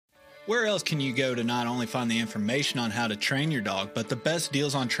Where else can you go to not only find the information on how to train your dog, but the best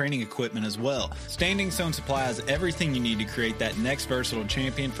deals on training equipment as well? Standing Stone Supply has everything you need to create that next versatile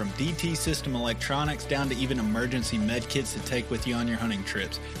champion, from DT system electronics down to even emergency med kits to take with you on your hunting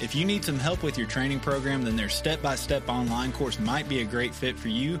trips. If you need some help with your training program, then their step-by-step online course might be a great fit for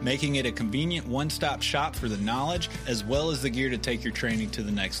you, making it a convenient one-stop shop for the knowledge as well as the gear to take your training to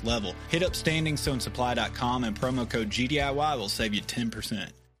the next level. Hit up StandingStoneSupply.com and promo code GDIY will save you 10%.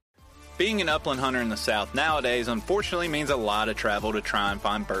 Being an upland hunter in the South nowadays unfortunately means a lot of travel to try and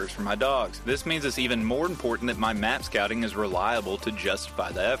find birds for my dogs. This means it's even more important that my map scouting is reliable to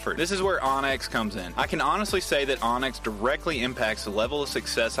justify the effort. This is where onX comes in. I can honestly say that onX directly impacts the level of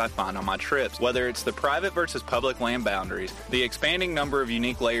success I find on my trips. Whether it's the private versus public land boundaries, the expanding number of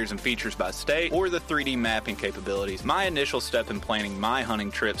unique layers and features by state, or the 3D mapping capabilities, my initial step in planning my hunting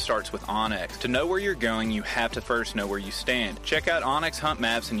trip starts with onX. To know where you're going, you have to first know where you stand. Check out onX Hunt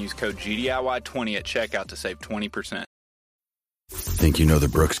Maps and use code GDIY20 at checkout to save 20%. Think you know the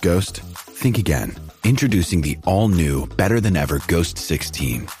Brooks Ghost? Think again. Introducing the all-new, better-than-ever Ghost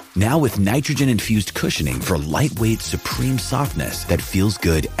 16. Now with nitrogen-infused cushioning for lightweight, supreme softness that feels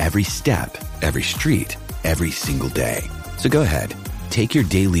good every step, every street, every single day. So go ahead, take your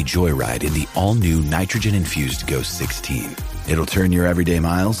daily joyride in the all-new nitrogen-infused Ghost 16. It'll turn your everyday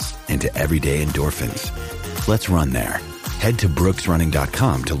miles into everyday endorphins. Let's run there. Head to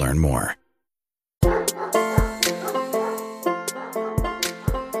brooksrunning.com to learn more.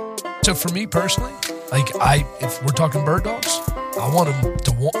 So for me personally, if we're talking bird dogs, I want them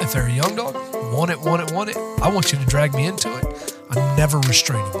to want, if they're a young dog, want it. I want you to drag me into it. I'm never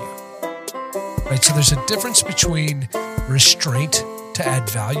restraining you. Right? So there's a difference between restraint to add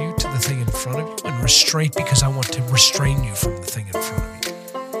value to the thing in front of you and restraint because I want to restrain you from the thing in front of you.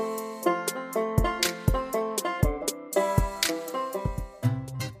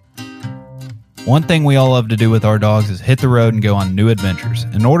 One thing we all love to do with our dogs is hit the road and go on new adventures.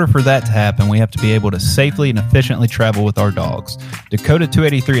 In order for that to happen, we have to be able to safely and efficiently travel with our dogs. Dakota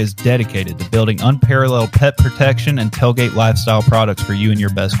 283 is dedicated to building unparalleled pet protection and tailgate lifestyle products for you and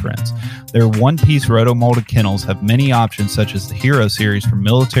your best friends. Their one-piece roto-molded kennels have many options such as the Hero series for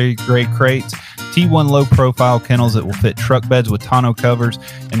military-grade crates, T1 low-profile kennels that will fit truck beds with tonneau covers,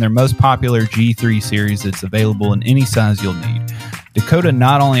 and their most popular G3 series that's available in any size you'll need. Dakota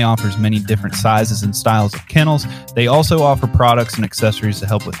not only offers many different sizes and styles of kennels, they also offer products and accessories to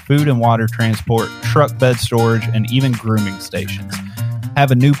help with food and water transport, truck bed storage, and even grooming stations.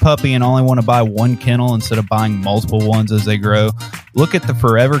 Have a new puppy and only want to buy one kennel instead of buying multiple ones as they grow? Look at the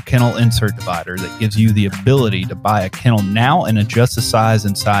Forever Kennel Insert Divider that gives you the ability to buy a kennel now and adjust the size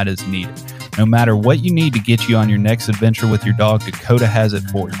inside as needed. No matter what you need to get you on your next adventure with your dog, Dakota has it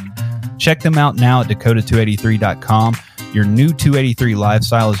for you. Check them out now at Dakota283.com. Your new 283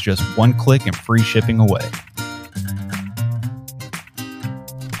 lifestyle is just one click and free shipping away.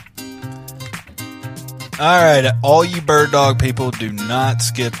 All right, all you bird dog people, do not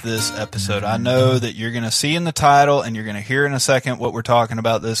skip this episode. I know that you're going to see in the title and you're going to hear in a second what we're talking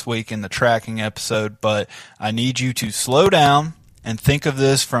about this week in the tracking episode, but I need you to slow down and think of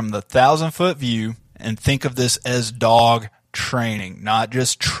this from the 1,000-foot view and think of this as dog training, not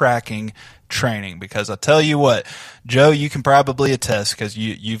just tracking training. Because I'll tell you what, Joe, you can probably attest because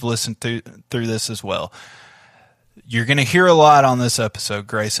you've listened through this as well. You're going to hear a lot on this episode,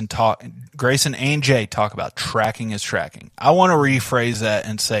 Grayson and Jay talk about tracking is tracking. I want to rephrase that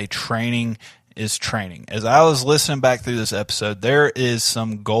and say training is training. As I was listening back through this episode, there is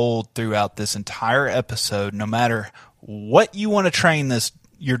some gold throughout this entire episode, no matter what you want to train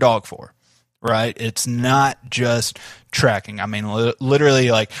your dog for. Right? It's not just tracking. I mean, literally,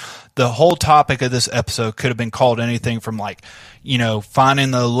 like, the whole topic of this episode could have been called anything from, like,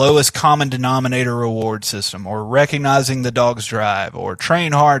 finding the lowest common denominator reward system, or recognizing the dog's drive, or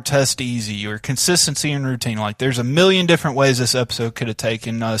train hard, test easy, or consistency and routine. Like, there's a million different ways this episode could have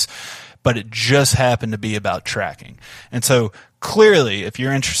taken us, but it just happened to be about tracking. And so, clearly, if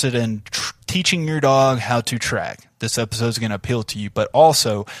you're interested in teaching your dog how to track, this episode is going to appeal to you. But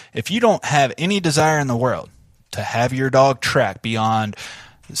also, if you don't have any desire in the world to have your dog track beyond,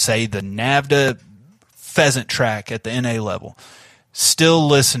 say, the NAVHDA pheasant track at the NA level, still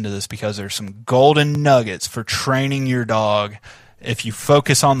listen to this, because there's some golden nuggets for training your dog if you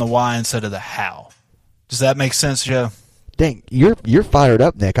focus on the why instead of the how. Does that make sense, Joe? Dang, you're fired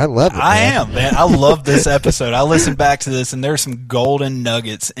up, Nick. I love it. I am, man. I love this episode. I listened back to this, and there's some golden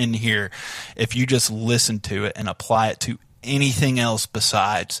nuggets in here if you just listen to it and apply it to anything else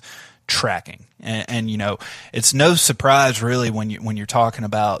besides tracking. And you know, it's no surprise really when you're talking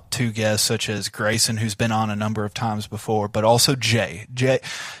about two guests such as Grayson, who's been on a number of times before, but also Jay.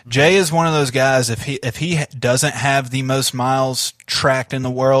 Jay is one of those guys, if he doesn't have the most miles tracked in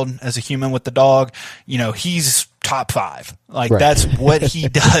the world as a human with the dog, you know, he's top 5. Like, that's what he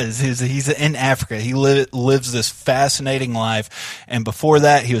does. He's in Africa. He lives this fascinating life. And before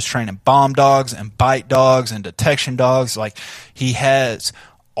that, he was training bomb dogs and bite dogs and detection dogs. Like, he has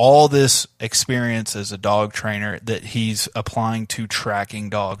all this experience as a dog trainer that he's applying to tracking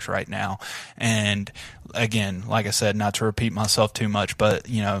dogs right now. And again, like I said, not to repeat myself too much, but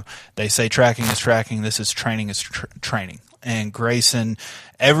you know, they say tracking is tracking. This is training is training. And Grayson,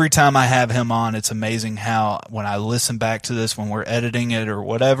 every time I have him on, it's amazing how when I listen back to this, when we're editing it or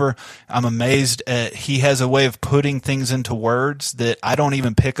whatever, I'm amazed at he has a way of putting things into words that I don't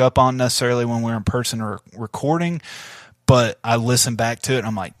even pick up on necessarily when we're in person or recording. But I listen back to it and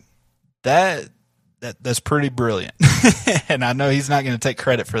I'm like, that's pretty brilliant. And I know he's not going to take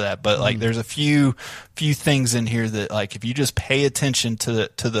credit for that, but like there's a few things in here that, like, if you just pay attention to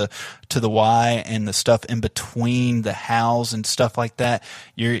the why and the stuff in between the hows and stuff like that,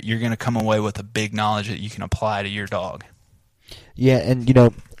 you're going to come away with a big knowledge that you can apply to your dog. Yeah, and you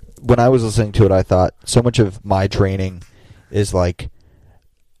know, when I was listening to it, I thought so much of my training is like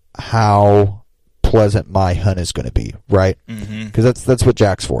how pleasant my hunt is going to be, right? Because that's what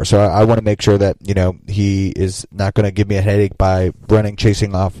Jack's for. So I want to make sure that, you know, he is not going to give me a headache by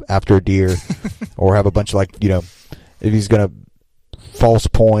chasing off after a deer, or have a bunch of, like, you know, if he's going to false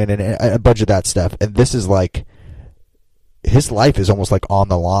point and a bunch of that stuff. And this is like, his life is almost like on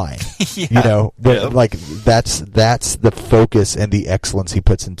the line. Yeah. You know, like that's the focus and the excellence he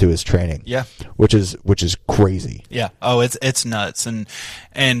puts into his training. Yeah, which is crazy. Yeah. Oh, it's nuts.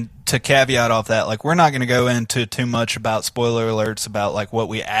 And to caveat off that, like, we're not going to go into too much about spoiler alerts about like what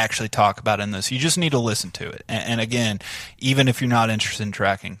we actually talk about in this. You just need to listen to it. And again, even if you're not interested in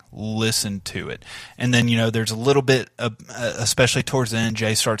tracking, listen to it. And then, you know, there's a little bit of, especially towards the end,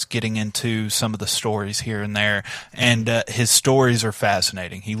 Jay starts getting into some of the stories here and there, and his stories are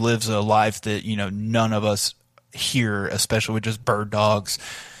fascinating. He lives a life that, you know, none of us here, especially with just bird dogs,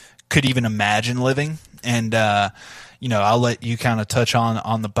 could even imagine living. And you know, I'll let you kind of touch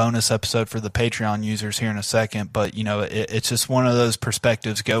on the bonus episode for the Patreon users here in a second, but you know, it's just one of those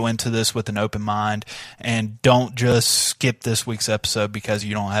perspectives. Go into this with an open mind and don't just skip this week's episode because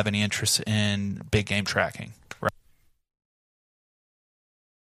you don't have any interest in big game tracking. Right?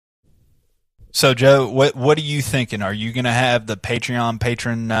 So Joe, what are you thinking? Are you going to have the Patreon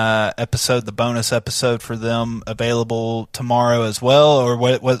patron episode, the bonus episode for them, available tomorrow as well, or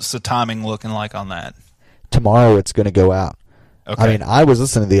what's the timing looking like on that? Tomorrow it's going to go out. Okay. I mean, I was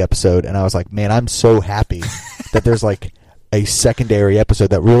listening to the episode and I was like, man, I'm so happy that there's like a secondary episode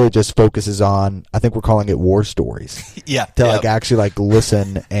that really just focuses on, I think we're calling it war stories. Yeah. To like actually like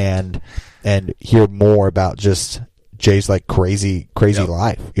listen and hear more about just Jay's like crazy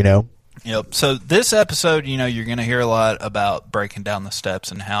life, you know? Yep. So this episode, you know, you're going to hear a lot about breaking down the steps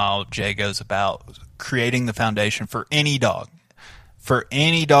and how Jay goes about creating the foundation for any dog. For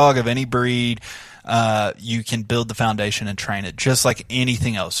any dog of any breed, you can build the foundation and train it just like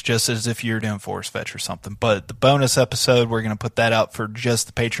anything else, just as if you're doing forest fetch or something. But the bonus episode, we're going to put that out for just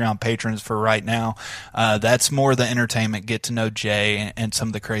the Patreon patrons for right now. That's more the entertainment, get to know Jay and some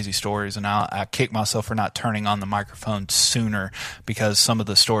of the crazy stories. And I kick myself for not turning on the microphone sooner, because some of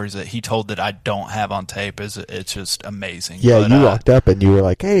the stories that he told that I don't have on tape, it's just amazing. Yeah, but, you walked up and you were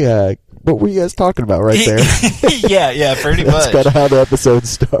like, hey, what were you guys talking about right there? yeah, pretty much. That's kind of how the episode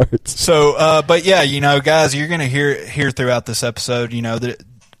starts. So, but yeah, you know, guys, you're going to hear throughout this episode, you know, that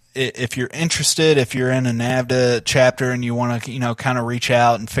if you're interested, if you're in a NAVHDA chapter and you want to, you know, kind of reach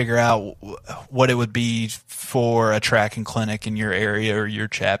out and figure out what it would be for a tracking clinic in your area or your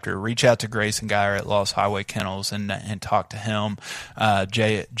chapter, reach out to Grayson Geyer at Lost Highway Kennels and talk to him.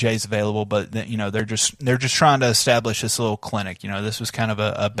 Jay's available, but you know, they're just trying to establish this little clinic. You know, this was kind of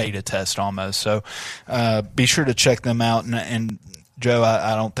a beta test almost. So, be sure to check them out. And Joe,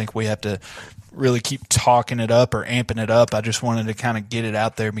 I don't think we have to really keep talking it up or amping it up. I just wanted to kind of get it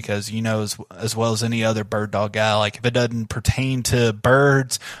out there because, you know, as well as any other bird dog guy, like if it doesn't pertain to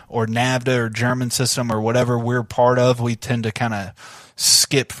birds or NAVHDA or German system or whatever we're part of, we tend to kind of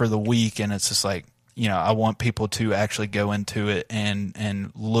skip for the week. And it's just like, you know, I want people to actually go into it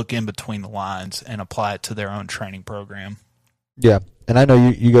and look in between the lines and apply it to their own training program. Yeah. And I know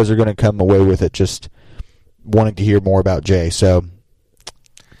you guys are going to come away with it just wanting to hear more about Jay. So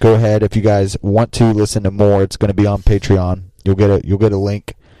go ahead. If you guys want to listen to more, it's going to be on Patreon. You'll get a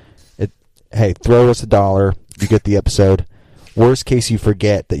link. Hey, throw us $1. You get the episode. Worst case, you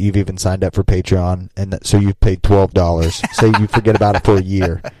forget that you've even signed up for Patreon, and so you've paid $12. Say you forget about it for a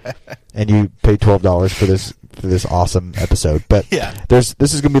year, and you pay $12 for this awesome episode. But this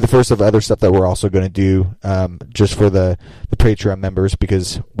is going to be the first of other stuff that we're also going to do just for the Patreon members,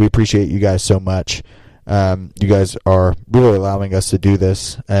 because we appreciate you guys so much. You guys are really allowing us to do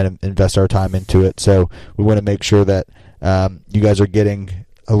this and invest our time into it. So we want to make sure that you guys are getting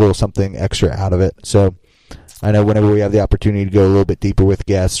a little something extra out of it. So I know whenever we have the opportunity to go a little bit deeper with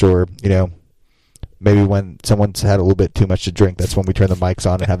guests, or maybe when someone's had a little bit too much to drink, that's when we turn the mics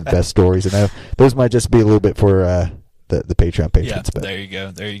on and have the best stories. And those might just be a little bit for the Patreon patrons.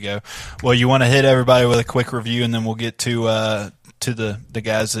 Yeah, there you go. Well, you want to hit everybody with a quick review, and then we'll get to the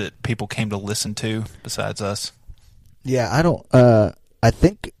guys that people came to listen to besides us. Yeah, I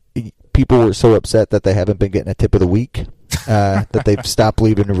think people were so upset that they haven't been getting a tip of the week that they've stopped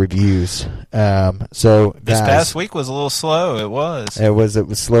leaving the reviews. So this guys, past week was a little slow. It was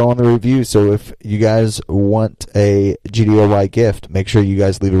slow on the review. So if you guys want a GDOY gift, make sure you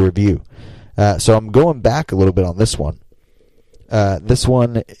guys leave a review. So I'm going back a little bit on this one. This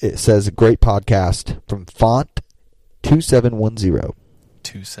one, it says, great podcast from Font 2710.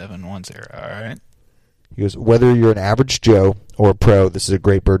 2710. All right. He goes, whether you're an average Joe or a pro, this is a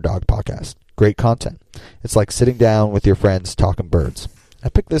great bird dog podcast. Great content. It's like sitting down with your friends talking birds. I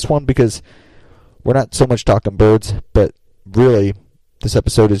picked this one because we're not so much talking birds, but really this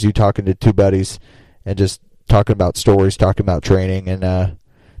episode is you talking to two buddies and just talking about stories, talking about training, and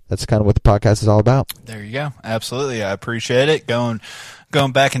that's kind of what the podcast is all about. There you go. Absolutely. I appreciate it. Going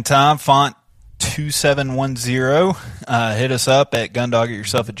back in time, Font 2710. Hit us up at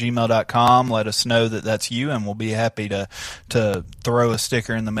gundogeityourself@gmail.com. Let us know that that's you, and we'll be happy to throw a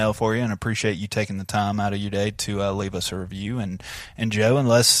sticker in the mail for you, and appreciate you taking the time out of your day to leave us a review. And Joe,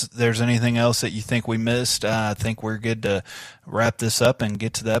 unless there's anything else that you think we missed, I think we're good to wrap this up and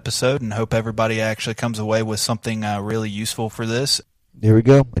get to the episode, and hope everybody actually comes away with something really useful for this. Here we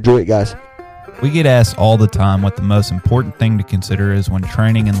go. Enjoy it, guys. We get asked all the time what the most important thing to consider is when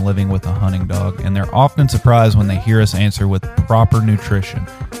training and living with a hunting dog, and they're often surprised when they hear us answer with proper nutrition.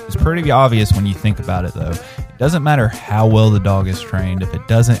 It's pretty obvious when you think about it, though. It doesn't matter how well the dog is trained if it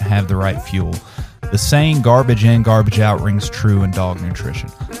doesn't have the right fuel. The saying garbage in, garbage out rings true in dog nutrition.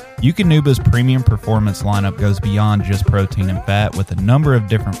 Eukanuba's premium performance lineup goes beyond just protein and fat with a number of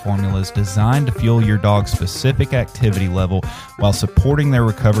different formulas designed to fuel your dog's specific activity level while supporting their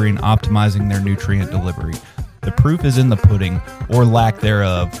recovery and optimizing their nutrient delivery. The proof is in the pudding, or lack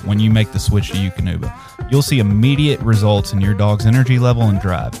thereof, when you make the switch to Eukanuba. You'll see immediate results in your dog's energy level and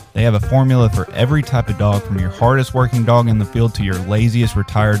drive. They have a formula for every type of dog, from your hardest working dog in the field to your laziest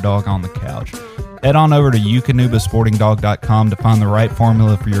retired dog on the couch. Head on over to eukanubasportingdog.com to find the right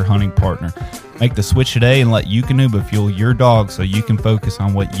formula for your hunting partner. Make the switch today and let Eukanuba fuel your dog so you can focus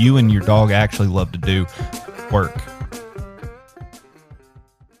on what you and your dog actually love to do, work.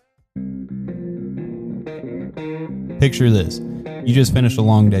 Picture this. You just finished a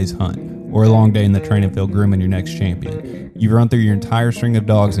long day's hunt, or a long day in the training field grooming your next champion. You've run through your entire string of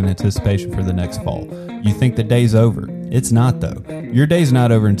dogs in anticipation for the next fall. You think the day's over. It's not, though. Your day's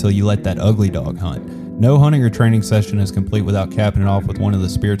not over until you let that ugly dog hunt. No hunting or training session is complete without capping it off with one of the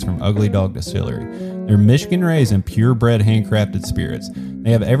spirits from Ugly Dog Distillery. They're Michigan-raised and purebred handcrafted spirits.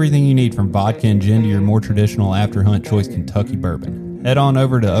 They have everything you need from vodka and gin to your more traditional after-hunt choice Kentucky bourbon. Head on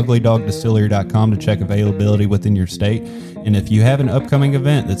over to uglydogdistillery.com to check availability within your state. And if you have an upcoming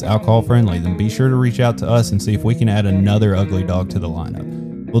event that's alcohol-friendly, then be sure to reach out to us and see if we can add another Ugly Dog to the lineup.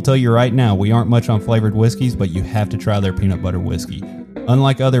 We'll tell you right now, we aren't much on flavored whiskeys, but you have to try their peanut butter whiskey.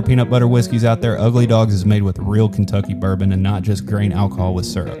 Unlike other peanut butter whiskeys out there, Ugly Dogs is made with real Kentucky bourbon and not just grain alcohol with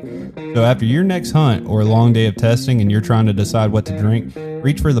syrup. So after your next hunt or a long day of testing and you're trying to decide what to drink,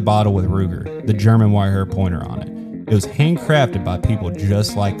 reach for the bottle with Ruger, the German Wirehair pointer on it. It was handcrafted by people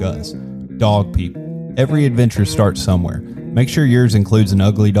just like us, dog people. Every adventure starts somewhere. Make sure yours includes an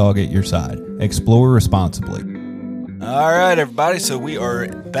Ugly Dog at your side. Explore responsibly. All right, everybody. So we are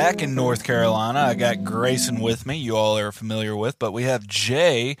back in North Carolina. I got Grayson with me, you all are familiar with, but we have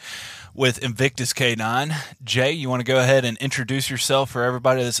Jay with Invictus K9. Jay, you want to go ahead and introduce yourself for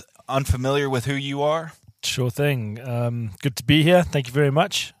everybody that's unfamiliar with who you are? Sure thing. Good to be here. Thank you very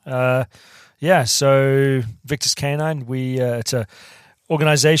much. So Invictus K9, it's a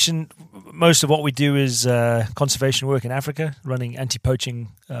organization. Most of what we do is conservation work in Africa, running anti-poaching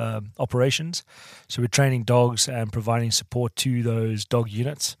operations. So we're training dogs and providing support to those dog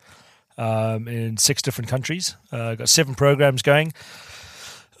units in 6 different countries. Got 7 programs going.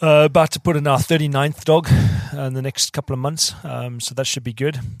 About to put in our 39th dog in the next couple of months. So that should be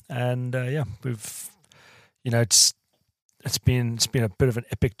good. And we've, it's been a bit of an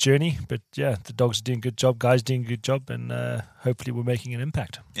epic journey, but yeah, the dogs are doing a good job, guys doing a good job, and hopefully we're making an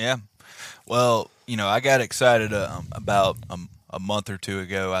impact. Yeah. Well, I got excited about a month or two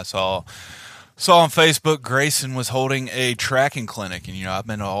ago. I saw on Facebook Grayson was holding a tracking clinic, and I've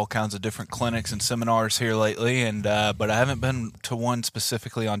been to all kinds of different clinics and seminars here lately, and but I haven't been to one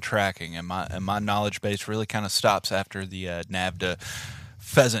specifically on tracking, and my knowledge base really kind of stops after the NAVHDA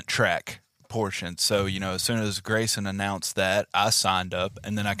pheasant track portion. So, as soon as Grayson announced that, I signed up,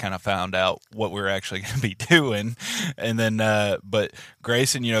 and then I kind of found out what we were actually going to be doing. And then, but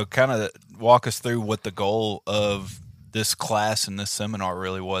Grayson, kind of walk us through what the goal of this class and this seminar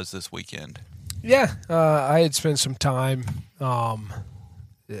really was this weekend. Yeah, I had spent some time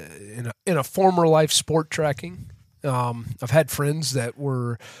in a former life sport tracking. I've had friends that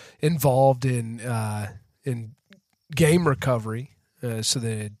were involved in game recovery. So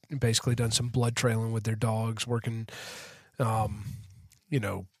they had basically done some blood trailing with their dogs, working, kind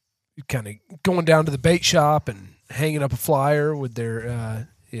of going down to the bait shop and hanging up a flyer with their,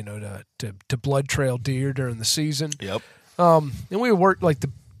 to blood trail deer during the season. Yep. And we worked like the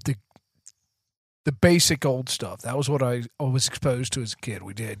basic old stuff. That was what I was exposed to as a kid.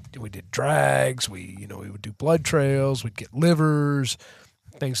 We did drags. We would do blood trails. We'd get livers,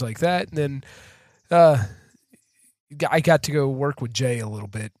 things like that. And then, I got to go work with Jay a little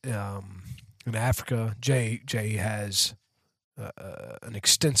bit in Africa. Jay has an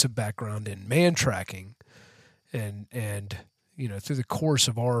extensive background in man tracking, and through the course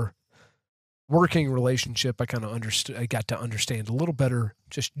of our working relationship, I kind of understood. I got to understand a little better,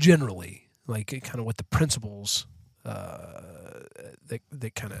 just generally, like kind of what the principles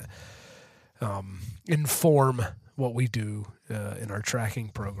that kind of inform what we do in our tracking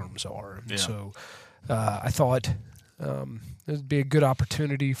programs are. Yeah. So I thought it'd be a good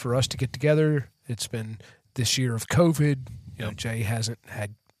opportunity for us to get together. It's been this year of COVID. Jay hasn't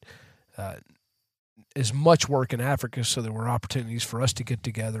had as much work in Africa, so there were opportunities for us to get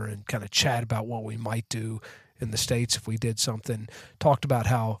together and kind of chat about what we might do in the States if we did something. Talked about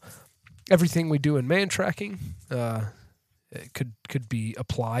how everything we do in man tracking could be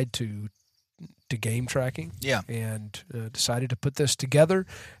applied to game tracking. Yeah. And decided to put this together.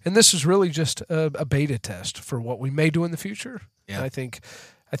 And this is really just a beta test for what we may do in the future. Yeah. And I think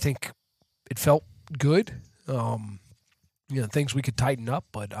it felt good. Things we could tighten up,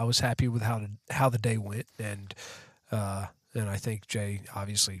 but I was happy with how the day went. And I think Jay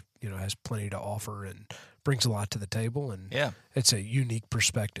obviously, has plenty to offer and brings a lot to the table, and Yeah. it's a unique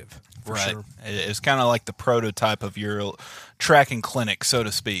perspective for Right. sure. It's kind of like the prototype of your tracking clinic, so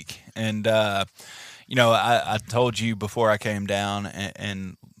to speak. And, I told you before I came down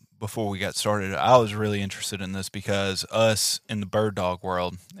and before we got started, I was really interested in this because us in the bird dog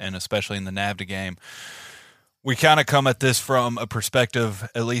world, and especially in the NAVHDA game, we kind of come at this from a perspective,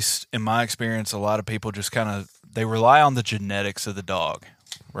 at least in my experience, a lot of people just they rely on the genetics of the dog,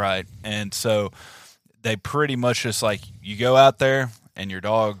 right? And so they pretty much just like, you go out there and your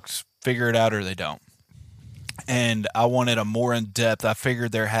dogs figure it out or they don't. And I wanted a more in-depth. I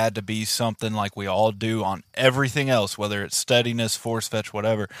figured there had to be something like we all do on everything else, whether it's steadiness, force fetch,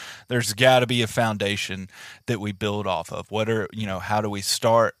 whatever. There's got to be a foundation that we build off of. How do we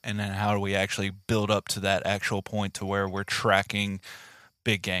start, and then how do we actually build up to that actual point to where we're tracking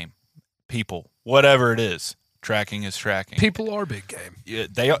big game, people, whatever it is. Tracking is tracking. People are big game. Yeah,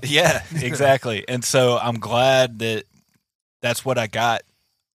 they are. Yeah, exactly. And so I'm glad that that's what I got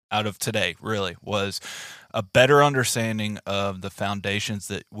out of today, really, was a better understanding of the foundations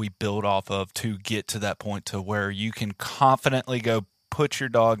that we build off of to get to that point to where you can confidently go put your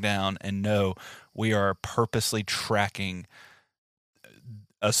dog down and know we are purposely tracking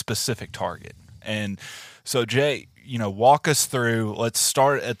a specific target. And so, Jay, walk us through, let's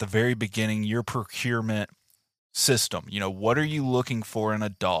start at the very beginning, your procurement system. What are you looking for in a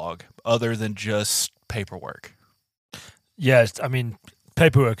dog other than just paperwork? Yes, I mean,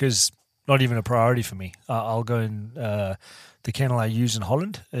 paperwork is not even a priority for me. I'll go in. The kennel I use in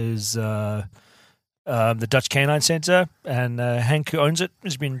Holland is the Dutch Canine Center, and Hank, who owns it,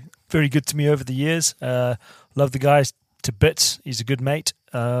 has been very good to me over the years. Love the guy to bits. He's a good mate.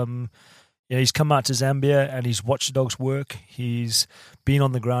 He's come out to Zambia and he's watched the dogs work. He's been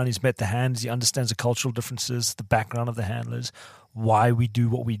on the ground. He's met the hands. He understands the cultural differences, the background of the handlers, why we do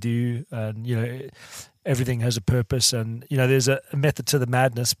what we do, and everything has a purpose. And there's a method to the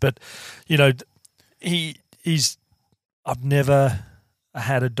madness. But I've never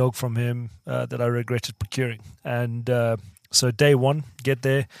had a dog from him that I regretted procuring. And so day one, get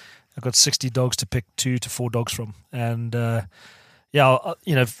there. I've got 60 dogs to pick 2 to 4 dogs from, and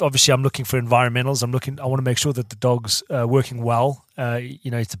obviously I'm looking for environmentals. I want to make sure that the dog's working well.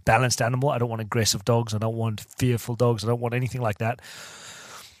 It's a balanced animal. I don't want aggressive dogs. I don't want fearful dogs. I don't want anything like that.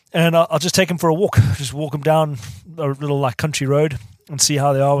 And I'll just take them for a walk. Just walk them down a little like country road and see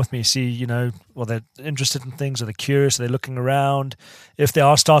how they are with me. See, they're interested in things. Are they curious? Are they looking around? If they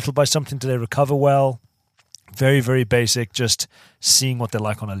are startled by something, do they recover well? Very, very basic, just seeing what they're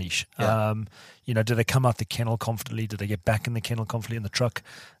like on a leash. Yeah. Do they come out the kennel confidently? Do they get back in the kennel confidently in the truck?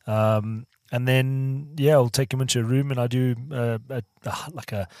 And then, I'll take them into a room and I do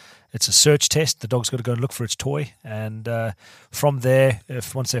it's a search test. The dog's got to go and look for its toy. And from there,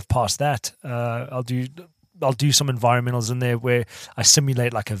 once they've passed that, I'll do some environmentals in there where I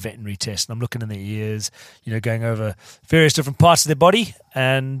simulate like a veterinary test. And I'm looking in their ears, going over various different parts of their body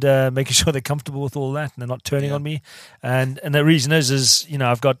and making sure they're comfortable with all that and they're not turning on me. And the reason is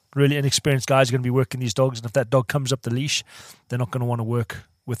I've got really inexperienced guys who are going to be working these dogs. And if that dog comes up the leash, they're not going to want to work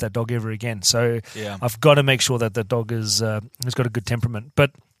with that dog ever again. So I've got to make sure that the dog has got a good temperament.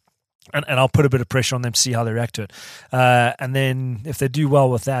 But and I'll put a bit of pressure on them to see how they react to it. And then if they do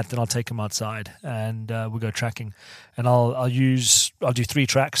well with that, then I'll take them outside and we'll go tracking. And I'll do 3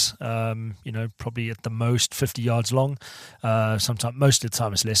 tracks, probably at the most 50 yards long. Sometimes, most of the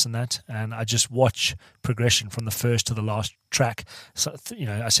time it's less than that. And I just watch progression from the first to the last track. So,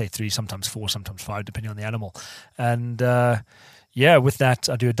 I say 3, sometimes 4, sometimes 5, depending on the animal. And with that,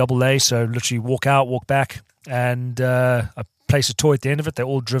 I do a double lay. So literally walk out, walk back, and I place a toy at the end of it. They're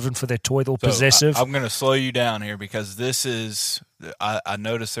all driven for their toy. They're all possessive. I'm going to slow you down here because this is, I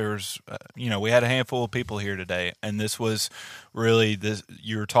noticed there was, we had a handful of people here today, and this was really this.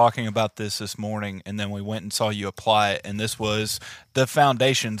 You were talking about this morning, and then we went and saw you apply it, and this was the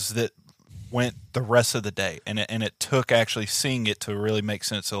foundations that went the rest of the day, and it took actually seeing it to really make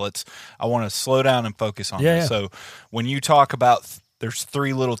sense. So I want to slow down and focus on this. So when you talk about, there's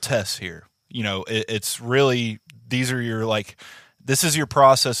 3 little tests here. It's really, these are your this is your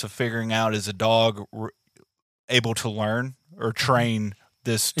process of figuring out, is a dog able to learn or train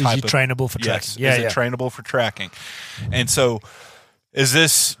this type of... Is he trainable for tracking? Yes, is it trainable for tracking? And so is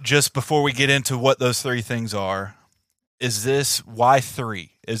this, just before we get into what those 3 things are, is this, why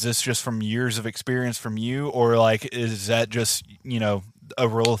 3? Is this just from years of experience from you, or is that just, a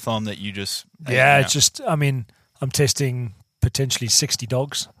rule of thumb that you just... It's just, I'm testing potentially 60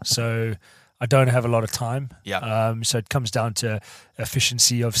 dogs, so I don't have a lot of time. So it comes down to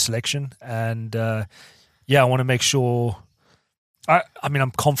efficiency of selection, and I want to make sure.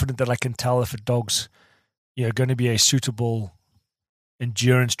 I'm confident that I can tell if a dog's, going to be a suitable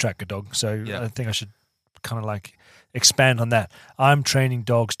endurance tracker dog. So I think I should kind of expand on that. I'm training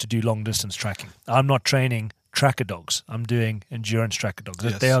dogs to do long distance tracking. I'm not training tracker dogs. I'm doing endurance tracker dogs.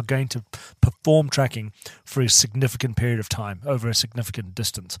 Yes. They are going to perform tracking for a significant period of time over a significant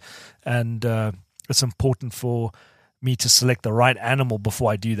distance. And it's important for me to select the right animal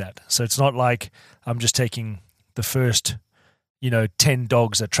before I do that. So it's not like I'm just taking the first, 10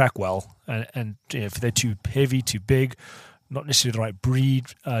 dogs that track well, and if they're too heavy, too big, not necessarily the right breed,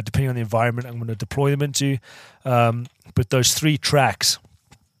 depending on the environment I'm going to deploy them into. But those 3 tracks,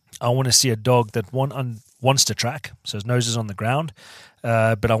 I want to see a dog that wants to track, so his nose is on the ground,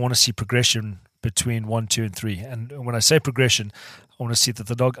 but I want to see progression between 1, 2, and 3. And when I say progression, I want to see that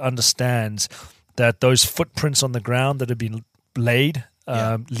the dog understands that those footprints on the ground that have been laid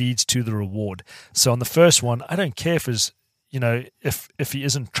leads to the reward. So on the first one, I don't care if his, if he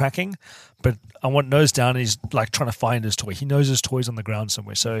isn't tracking, but I want nose down and he's trying to find his toy. He knows his toy's on the ground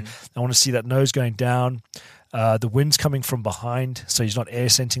somewhere. So I want to see that nose going down. The wind's coming from behind, so he's not air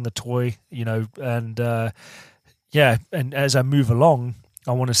scenting the toy, and and as I move along,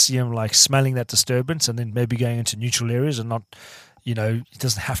 I want to see him smelling that disturbance and then maybe going into neutral areas and not, he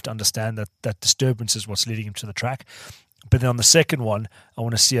doesn't have to understand that disturbance is what's leading him to the track. But then on the second one, I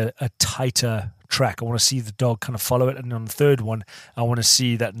want to see a tighter track. I want to see the dog kind of follow it. And on the third one, I want to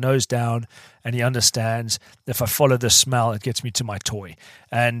see that nose down and he understands if I follow the smell, it gets me to my toy.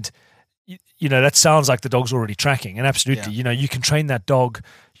 And that sounds like the dog's already tracking. And absolutely, you can train that dog,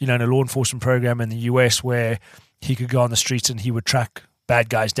 in a law enforcement program in the US where he could go on the streets and he would track bad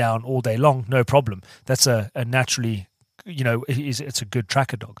guys down all day long, no problem. That's a naturally, it's a good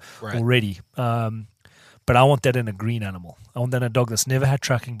tracker dog already. But I want that in a green animal. I want that in a dog that's never had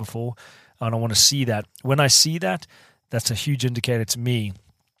tracking before, and I want to see that. When I see that, that's a huge indicator to me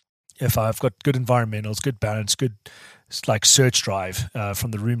if I've got good environmentals, good balance, good search drive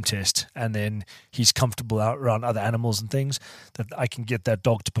from the room test, and then he's comfortable out around other animals and things, that I can get that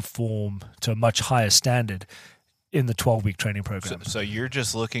dog to perform to a much higher standard in the 12-week training program. So you're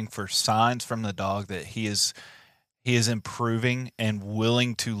just looking for signs from the dog that he is he is improving and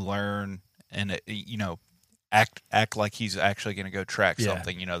willing to learn and, act like he's actually going to go track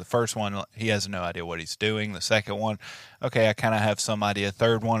something. The first one, he has no idea what he's doing. The second one, okay, I kind of have some idea.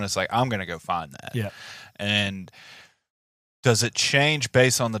 Third one, it's like, I'm going to go find that. Yeah. And does it change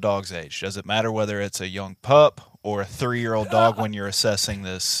based on the dog's age? Does it matter whether it's a young pup or a 3-year-old dog when you're assessing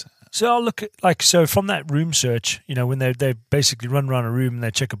this? So I'll look at, from that room search, when they basically run around a room and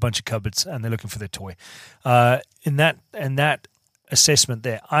they check a bunch of cupboards and they're looking for their toy. In that assessment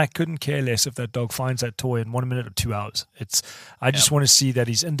there, I couldn't care less if that dog finds that toy in 1 minute or 2 hours. I just want to see that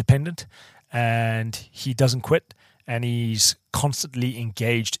he's independent and he doesn't quit and he's constantly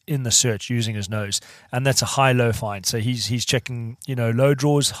engaged in the search using his nose. And that's a high-low find. So he's checking, low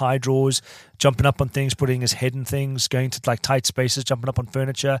draws, high draws, jumping up on things, putting his head in things, going to tight spaces, jumping up on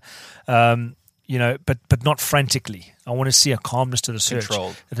furniture, but not frantically. I want to see a calmness to the search.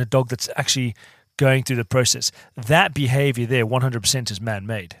 Controlled. And a dog that's actually going through the process. That behavior there 100% is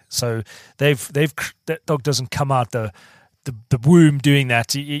man-made. So that dog doesn't come out the womb doing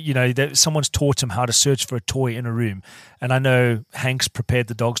that. Someone's taught him how to search for a toy in a room. And I know Hank's prepared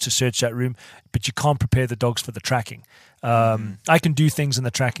the dogs to search that room, but you can't prepare the dogs for the tracking. I can do things in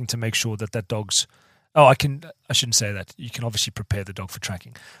the tracking to make sure that dog's... I shouldn't say that. You can obviously prepare the dog for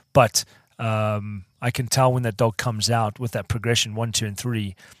tracking. But I can tell when that dog comes out with that progression 1, 2, and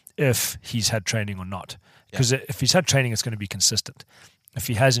 3 if he's had training or not. Because if he's had training, it's going to be consistent. If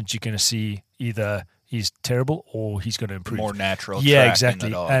he hasn't, you're going to see either he's terrible or he's going to improve. More natural. Yeah, track exactly.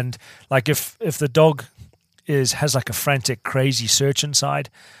 in the dog. And if the dog has a frantic, crazy search inside,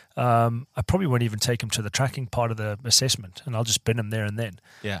 I probably won't even take him to the tracking part of the assessment, and I'll just bin him there and then.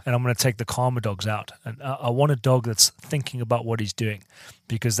 Yeah. And I'm going to take the calmer dogs out. And I want a dog that's thinking about what he's doing,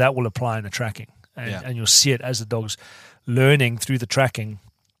 because that will apply in the tracking. And you'll see it as the dog's learning through the tracking.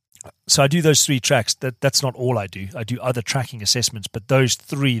 So I do those 3 tracks. That's not all I do. I do other tracking assessments, but those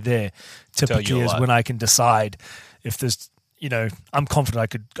 3 there typically is when I can decide if there's, I'm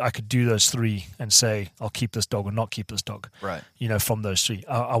confident I could do those 3 and say I'll keep this dog or not keep this dog. Right. From those 3,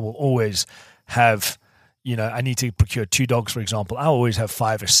 I will always have, I need to procure 2 dogs, for example. I always have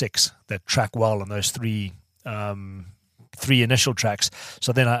 5 or 6 that track well on those 3 initial tracks.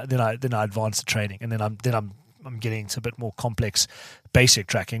 So then I advance the training, and then I'm getting into a bit more complex basic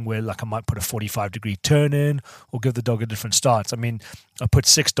tracking where I might put a 45-degree turn in or give the dog a different start. I mean, I put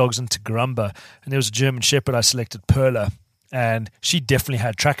 6 dogs into Garamba, and there was a German Shepherd I selected, Perla, and she definitely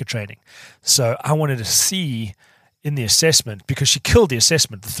had tracker training. So I wanted to see in the assessment, because she killed the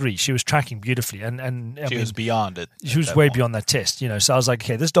assessment, the 3. She was tracking beautifully. And she was beyond it. She was way beyond that test, So I was like,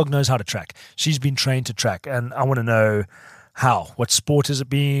 okay, this dog knows how to track. She's been trained to track, and I want to know how. What sport has it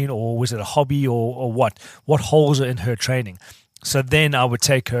been, or was it a hobby, or what? What holes are in her training? So then I would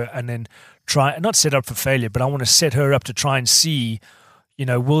take her and then try, not set up for failure, but I want to set her up to try and see,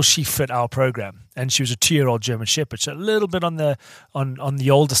 will she fit our program? And she was a 2-year-old German Shepherd, so a little bit on the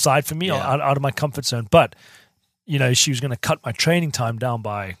older side for me, out of my comfort zone. But she was going to cut my training time down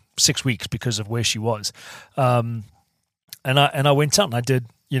by 6 weeks because of where she was. And I went out and I did,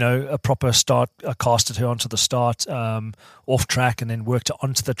 a proper start. I casted her onto the start, off track, and then worked her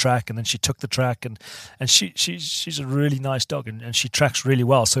onto the track, and then she took the track, and she's a really nice dog, and she tracks really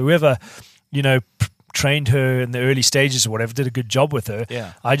well. So whoever, trained her in the early stages or whatever did a good job with her.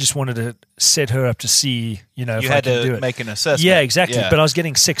 Yeah. I just wanted to set her up to see, if you I had could do to it. make an assessment. Yeah, exactly. Yeah. But I was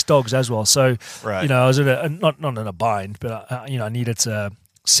getting 6 dogs as well, so Right. I was at not in a bind, but I needed to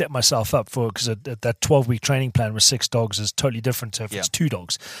set myself up for, because that 12-week training plan with 6 dogs is totally different to if it's 2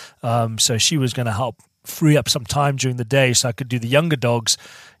 dogs. So she was going to help free up some time during the day so I could do the younger dogs,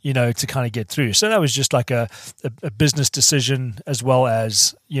 to kind of get through. So that was just like a business decision, as well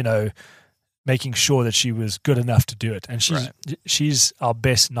as, making sure that she was good enough to do it. And she's our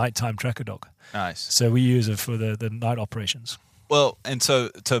best nighttime tracker dog. Nice. So we use her for the night operations. Well, and so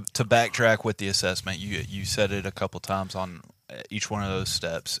to backtrack with the assessment, you said it a couple times on each one of those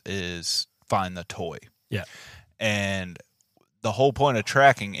steps is find the toy. Yeah. And the whole point of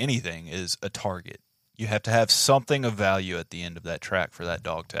tracking anything is a target. You have to have something of value at the end of that track for that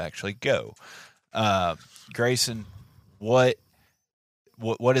dog to actually go. Grayson, what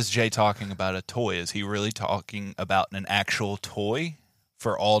is Jay talking about a toy? Is he really talking about an actual toy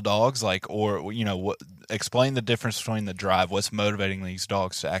for all dogs? Explain the difference between the drive. What's motivating these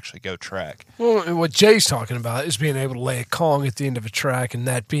dogs to actually go track? Well, what Jay's talking about is being able to lay a Kong at the end of a track, and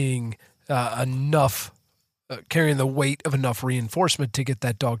that being enough, carrying the weight of enough reinforcement to get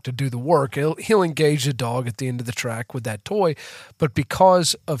that dog to do the work. He'll engage the dog at the end of the track with that toy, but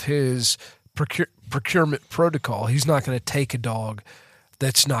because of his procurement protocol, he's not going to take a dog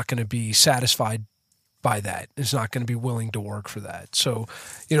that's not going to be satisfied by that. Is not going to be willing to work for that. So,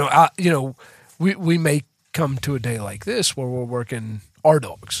 we may come to a day like this where we're working our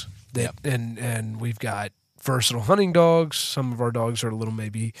dogs and we've got versatile hunting dogs. Some of our dogs are a little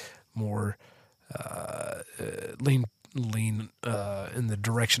maybe more lean in the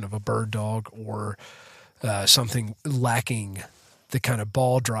direction of a bird dog or something lacking the kind of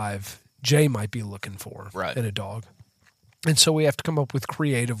ball drive Jay might be looking for in a dog. And so we have to come up with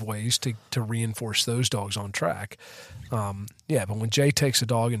creative ways to reinforce those dogs on track. But when Jay takes a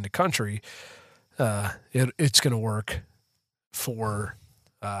dog into country, it's going to work for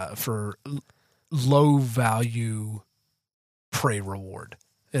low value prey reward,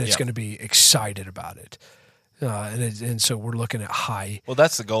 and it's going to be excited about it. And so we're looking at high. Well,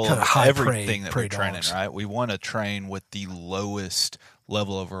 that's the goal of everything that prey we're training, dogs. right? We want to train with the lowest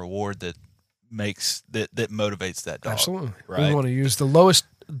level of reward that makes that motivates that dog. Absolutely, right? We want to use the lowest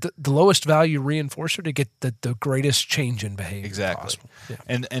value reinforcer to get the greatest change in behavior possible. Yeah.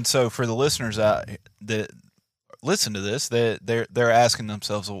 And so for the listeners out that listen to this, they're asking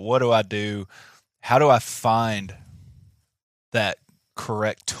themselves, well, what do I do? How do I find that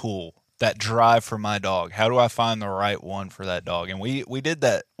correct tool, that drive for my dog? How do I find the right one for that dog? And we did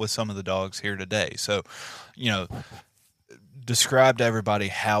that with some of the dogs here today. So, describe to everybody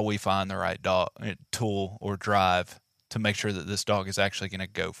how we find the right dog tool or drive to make sure that this dog is actually going to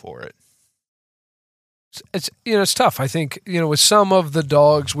go for it. It's tough. I think, with some of the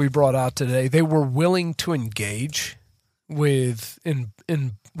dogs we brought out today, they were willing to engage with in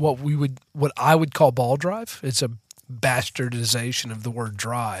what I would call ball drive. It's a bastardization of the word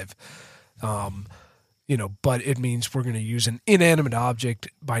drive. But it means we're going to use an inanimate object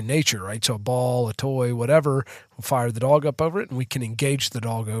by nature, right? So a ball, a toy, whatever, we'll fire the dog up over it, and we can engage the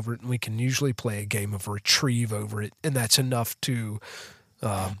dog over it, and we can usually play a game of retrieve over it, and that's enough to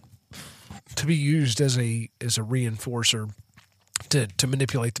be used as a reinforcer to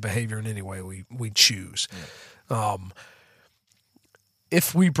manipulate the behavior in any way we choose. Yeah.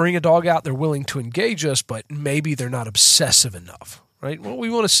 If we bring a dog out, they're willing to engage us, but maybe they're not obsessive enough. Right? What we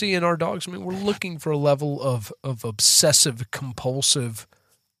want to see in our dogs, we're looking for a level of obsessive compulsive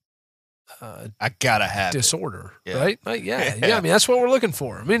I gotta have disorder, it. Right? Yeah. That's what we're looking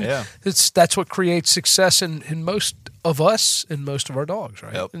for. That's what creates success in most of us and most of our dogs,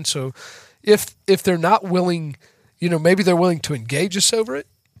 right? Yep. And so, if they're not willing, maybe they're willing to engage us over it,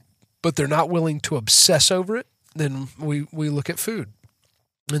 but they're not willing to obsess over it, then we look at food.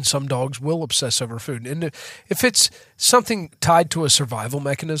 And some dogs will obsess over food. And if it's something tied to a survival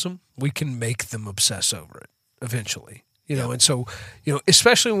mechanism, we can make them obsess over it eventually. And so,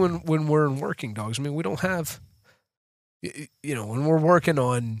 especially when we're in working dogs, we don't have, when we're working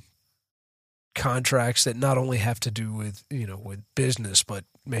on contracts that not only have to do with, with business, but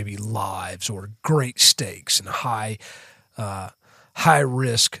maybe lives or great stakes and high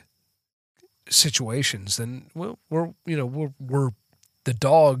risk situations, then we're the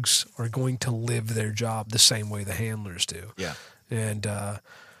dogs are going to live their job the same way the handlers do. Yeah. And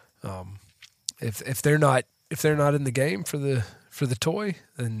if they're not in the game for the toy,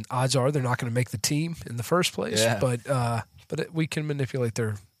 then odds are they're not going to make the team in the first place. Yeah. But we can manipulate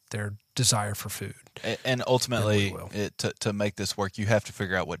their desire for food. And ultimately, to make this work, you have to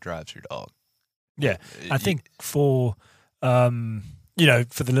figure out what drives your dog. Yeah. I think for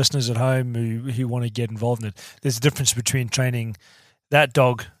for the listeners at home who want to get involved in it, there's a difference between training that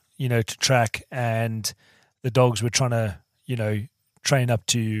dog, to track, and the dogs we're trying to, train up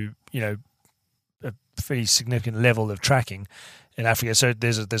to, a pretty significant level of tracking in Africa. So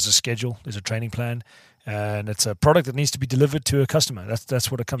there's a schedule, there's a training plan, and it's a product that needs to be delivered to a customer. That's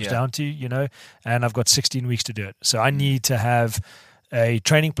what it comes down to, and I've got 16 weeks to do it. So I need to have a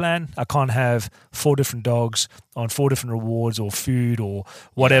training plan. I can't have 4 different dogs on 4 different rewards or food or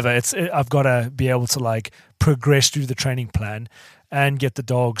whatever. I've got to be able to progress through the training plan and get the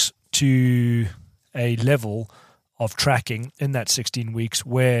dogs to a level of tracking in that 16 weeks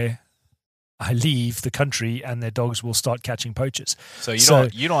where I leave the country and their dogs will start catching poachers. So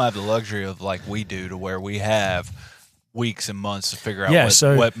you don't have the luxury of like we do, to where we have weeks and months to figure out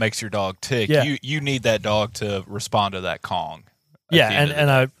what makes your dog tick. Yeah. You need that dog to respond to that Kong. Yeah, and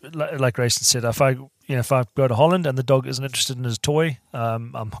I, like Grayson said, if I go to Holland and the dog isn't interested in his toy,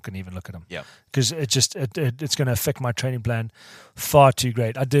 I'm not going to even look at him. Yeah, because it's going to affect my training plan far too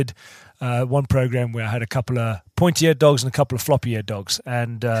great. I did one program where I had a couple of pointy-eared dogs and a couple of floppy-eared dogs,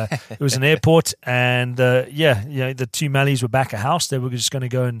 and it was an airport, and the two Malleys were back at house. They were just going to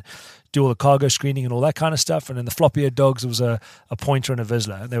go and do all the cargo screening and all that kind of stuff. And then the floppy-eared dogs, there was a pointer and a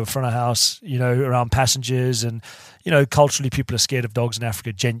Vizsla. They were front of house, around passengers, and culturally people are scared of dogs in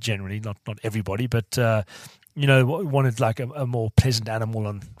Africa generally, not everybody, but wanted like a more pleasant animal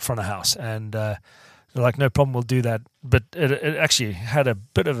on front of house, and they're like, no problem, we'll do that. But it actually had a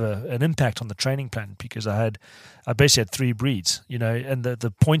bit of an impact on the training plan, because I basically had 3 breeds, and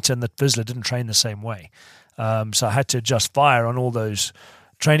the pointer and the Vizsla didn't train the same way, so I had to adjust fire on all those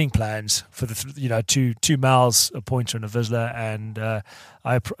training plans for the two males, a pointer and a Vizsla, and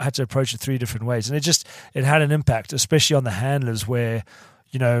I had to approach it 3 different ways, and it had an impact, especially on the handlers, where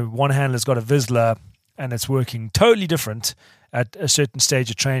one handler's got a Vizsla and it's working totally different at a certain stage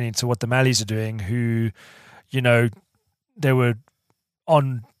of training to what the Malleys are doing, who they were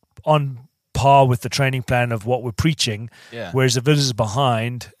on par with the training plan of what we're preaching, whereas the Vizsla's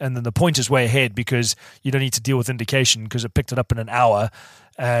behind, and then the pointer's way ahead because you don't need to deal with indication because it picked it up in an hour.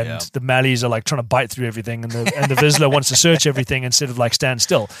 And the Malleys are like trying to bite through everything, and the Vizsla wants to search everything instead of like stand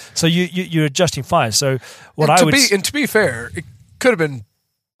still. So you're adjusting fire. So to be fair, it could have been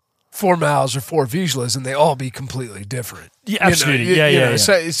 4 Mals or 4 Vizslas, and they all be completely different. Yeah, absolutely.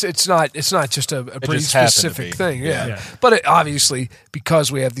 So it's not just a breed specific thing. Yeah. But it, obviously,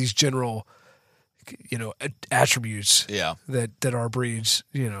 because we have these general attributes that our breeds,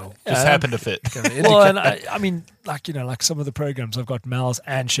 just happen to fit. Well, and I mean, like some of the programs, I've got Mals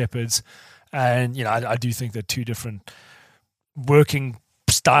and Shepherds, and I do think they're 2 different working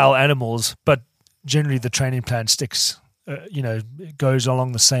style animals, but generally the training plan sticks. Goes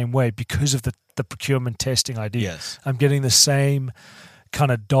along the same way because of the procurement testing I do. Yes. I'm getting the same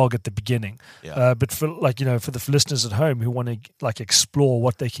kind of dog at the beginning. Yeah. But for the listeners at home who want to explore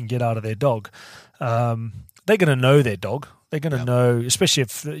what they can get out of their dog, they're going to know their dog. They're going to know, especially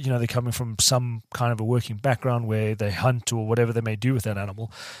if they're coming from some kind of a working background where they hunt or whatever they may do with that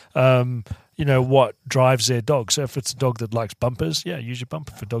animal. What drives their dog. So if it's a dog that likes bumpers, use your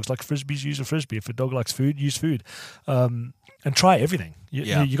bumper. If a dog likes frisbees, use a frisbee. If a dog likes food, use food. And try everything.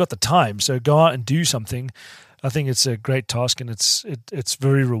 You got the time, so go out and do something. I think it's a great task, and it's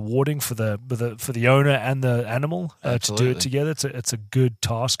very rewarding for the owner and the animal to do it together. It's a good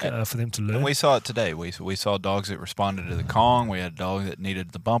task for them to learn. And we saw it today. We saw dogs that responded to the Kong. We had a dog that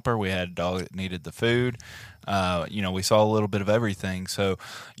needed the bumper. We had a dog that needed the food. We saw a little bit of everything. So,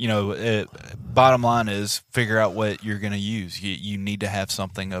 bottom line is figure out what you're going to use. You need to have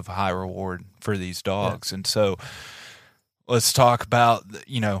something of high reward for these dogs. And so let's talk about,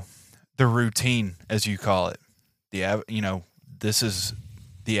 the routine, as you call it. This is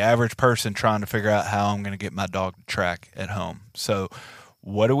the average person trying to figure out how I'm going to get my dog to track at home. So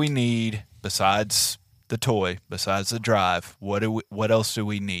what do we need besides the toy, besides the drive? What else do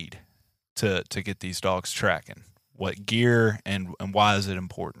we need to get these dogs tracking? What gear and why is it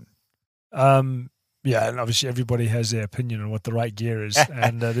important? And obviously everybody has their opinion on what the right gear is,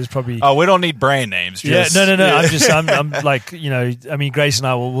 and there's probably we don't need brand names. No. I'm like, Grace and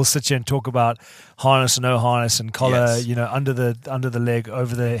I will sit here and talk about harness and no harness and collar, under the leg,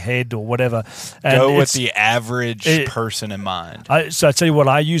 over the head, or whatever. And go with the average person in mind. So I tell you what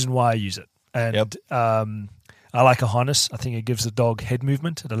I use and why I use it, and I like a harness. I think it gives the dog head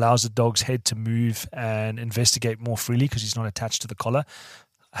movement. It allows the dog's head to move and investigate more freely because he's not attached to the collar.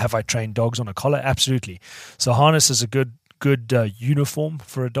 Have I trained dogs on a collar? Absolutely. So harness is a good uniform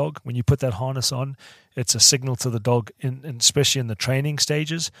for a dog. When you put that harness on, it's a signal to the dog, especially in the training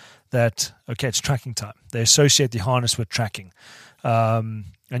stages, that, okay, it's tracking time. They associate the harness with tracking. And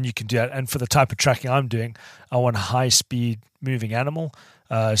you can do that. And for the type of tracking I'm doing, I want a high-speed moving animal.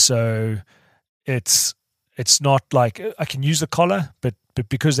 So it's not like I can use the collar, but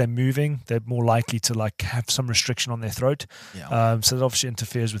because they're moving, they're more likely to have some restriction on their throat. So that obviously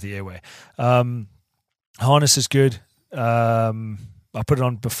interferes with the airway. Harness is good. I put it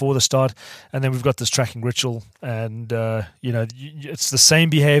on before the start, and then we've got this tracking ritual, and it's the same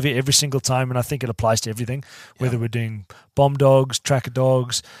behavior every single time, and I think it applies to everything, whether we're doing bomb dogs, tracker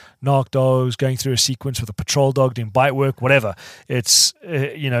dogs, narc dogs, going through a sequence with a patrol dog, doing bite work, whatever. It's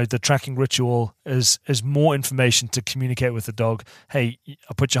the tracking ritual is more information to communicate with the dog. Hey,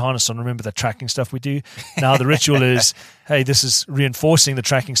 I put your harness on. Remember the tracking stuff we do. Now the ritual is, hey, this is reinforcing the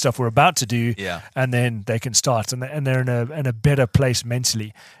tracking stuff we're about to do. And then they can start, and they're in a better place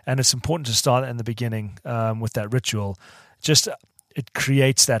mentally. And it's important to start in the beginning with that ritual. Just it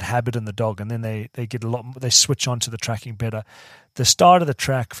creates that habit in the dog, and then they get they switch on to the tracking better. The start of the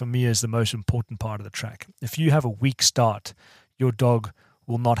track for me is the most important part of the track. If you have a weak start, your dog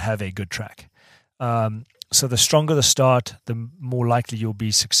will not have a good track. So the stronger the start, the more likely you'll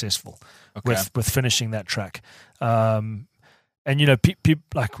be successful with finishing that track. And, you know,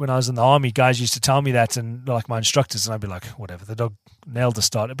 like when I was in the Army, guys used to tell me that, and like my instructors, and I'd be like, whatever, the dog nailed the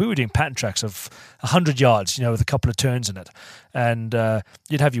start. But we were doing pattern tracks of 100 yards, you know, with a couple of turns in it. And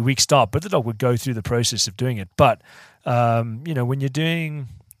you'd have your weak start, but the dog would go through the process of doing it. But, you know, when you're doing,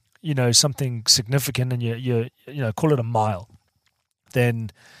 you know, something significant and you call it a mile, then,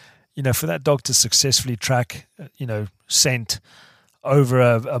 you know, for that dog to successfully track, you know, scent over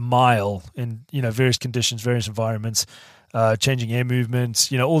a mile in, you know, various conditions, various environments, changing air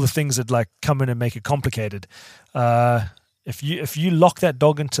movements, you know, all the things that like come in and make it complicated. If you lock that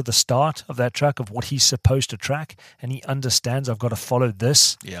dog into the start of that track of what he's supposed to track, and he understands I've got to follow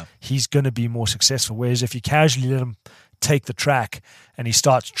this, he's going to be more successful. Whereas if you casually let him take the track and he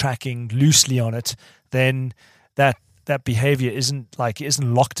starts tracking loosely on it, then that behavior isn't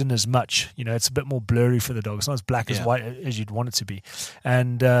locked in as much. You know, it's a bit more blurry for the dog. It's not as black as white as you'd want it to be.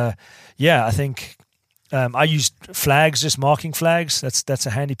 And I think I use flags, just marking flags. That's a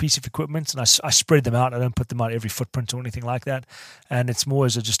handy piece of equipment, and I spread them out. I don't put them on every footprint or anything like that. And it's more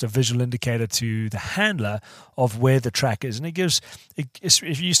as just a visual indicator to the handler of where the track is. And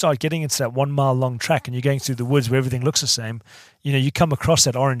if you start getting into that 1 mile long track and you're going through the woods where everything looks the same, you know, you come across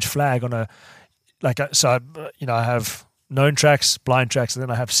that orange flag on I have known tracks, blind tracks, and then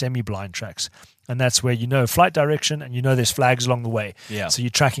I have semi-blind tracks. And that's where you know flight direction and you know there's flags along the way. Yeah. So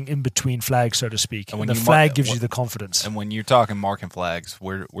you're tracking in between flags, so to speak. And the flag gives you the confidence. And when you're talking marking flags,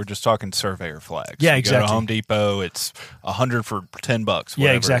 we're just talking surveyor flags. Yeah, you exactly. Go to Home Depot, it's $100 for $10.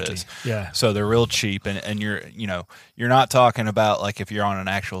 Yeah, exactly. It is. Yeah. So they're real cheap, and you're not talking about like if you're on an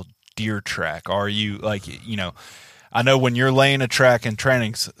actual deer track. Are you like, you know? I know when you're laying a track in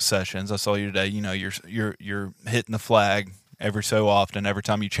training sessions, I saw you today, you know, you're hitting the flag every so often, every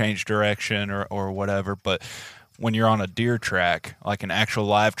time you change direction or whatever. But when you're on a deer track, like an actual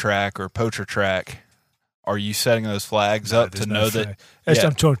live track or poacher track, are you setting those flags up to know that?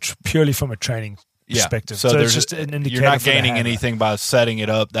 I'm talking purely from a training perspective. So it's just an indicator. You're not gaining anything by setting it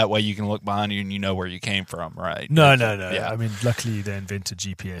up. That way you can look behind you and you know where you came from, right? No. Yeah. I mean, luckily they invented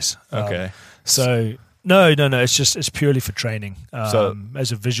GPS. Okay. No. It's purely for training,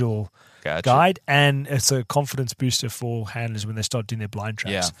 as a visual guide, and it's a confidence booster for handlers when they start doing their blind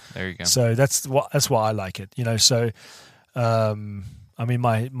tracks. Yeah, there you go. So that's why I like it. You know, so I mean,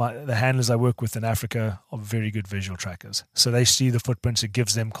 the handlers I work with in Africa are very good visual trackers. So they see the footprints, it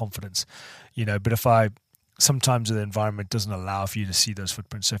gives them confidence. You know, but sometimes the environment doesn't allow for you to see those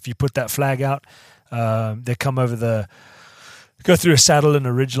footprints. So if you put that flag out, they come over go through a saddle in a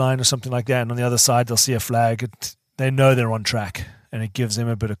ridgeline or something like that, and on the other side they'll see a flag. They know they're on track, and it gives them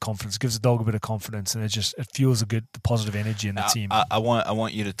a bit of confidence. It gives the dog a bit of confidence, and it fuels the positive energy in the team. I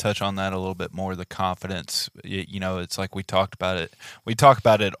want you to touch on that a little bit more. The confidence, you know, it's like we talked about it. We talk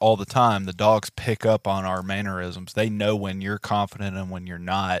about it all the time. The dogs pick up on our mannerisms. They know when you're confident and when you're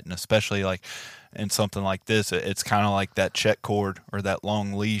not, and especially like in something like this, it's kind of like that check cord or that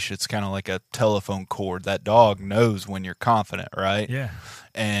long leash. It's kind of like a telephone cord. That dog knows when you're confident, right? Yeah.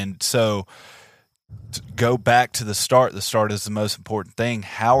 And so to go back to the start. The start is the most important thing.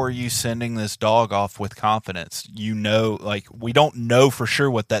 How are you sending this dog off with confidence? You know, like we don't know for sure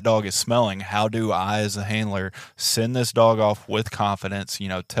what that dog is smelling. How do I, as a handler, send this dog off with confidence? You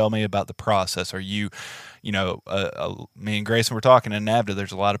know, tell me about the process. Are you, you know, me and Grayson were talking in NAVHDA.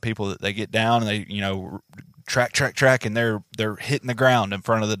 There's a lot of people that they get down and they, you know, track, and they're hitting the ground in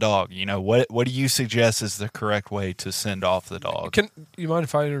front of the dog. You know, what do you suggest is the correct way to send off the dog? Can you mind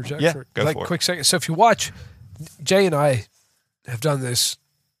if I interject? Yeah, for go like for it. Quick second. So if you watch, Jay and I have done this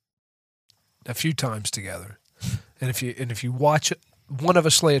a few times together, and if you watch one of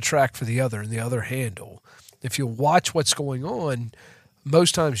us lay a track for the other and the other handle, if you watch what's going on,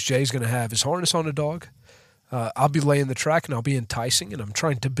 most times Jay's going to have his harness on the dog. I'll be laying the track and I'll be enticing and I'm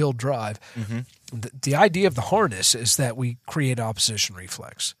trying to build drive. Mm-hmm. The idea of the harness is that we create opposition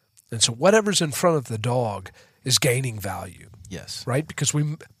reflex. And so whatever's in front of the dog is gaining value. Yes. Right? Because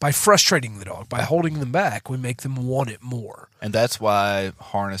by frustrating the dog, by holding them back, we make them want it more. And that's why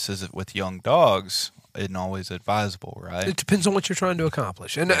harnesses with young dogs isn't always advisable, right? It depends on what you're trying to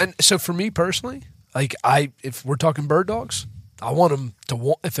accomplish. And so for me personally, like if we're talking bird dogs, I want them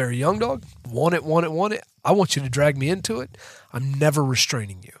to if they're a young dog, want it. I want you to drag me into it. I'm never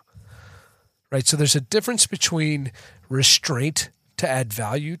restraining you. Right? So there's a difference between restraint to add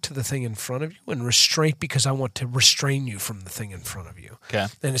value to the thing in front of you and restraint because I want to restrain you from the thing in front of you. Okay.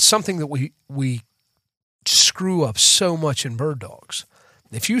 And it's something that we screw up so much in bird dogs.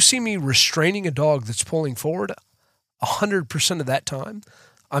 If you see me restraining a dog that's pulling forward, 100% of that time,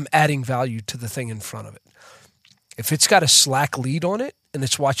 I'm adding value to the thing in front of it. If it's got a slack lead on it and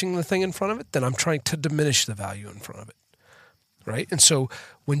it's watching the thing in front of it, then I'm trying to diminish the value in front of it, right? And so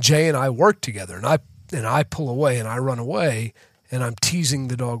when Jay and I work together and I pull away and I run away and I'm teasing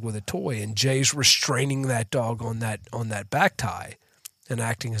the dog with a toy and Jay's restraining that dog on that back tie and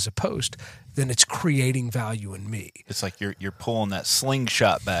acting as a post, then it's creating value in me. It's like you're pulling that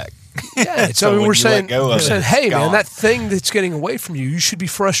slingshot back. Yeah, So when we're you saying, let go of it, hey, it's man, gone. that thing that's getting away from you, you should be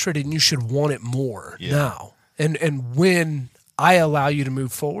frustrated and you should want it more now. And when I allow you to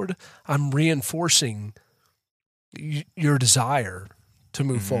move forward, I'm reinforcing your desire to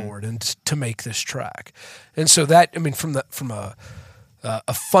move forward and to make this track. And so that, I mean, from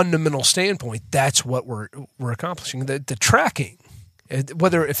a fundamental standpoint, that's what we're accomplishing. The tracking,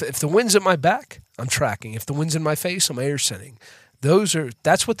 whether if the wind's at my back, I'm tracking. If the wind's in my face, I'm air sending.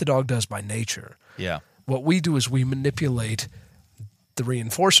 That's what the dog does by nature. Yeah. What we do is we manipulate the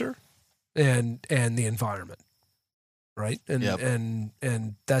reinforcer and the environment, right? And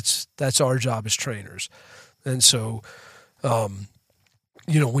that's our job as trainers. And so,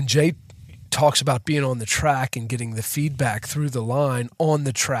 when Jay talks about being on the track and getting the feedback through the line on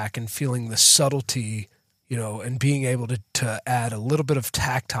the track and feeling the subtlety, and being able to add a little bit of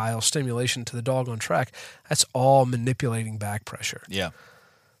tactile stimulation to the dog on track, that's all manipulating back pressure. Yeah.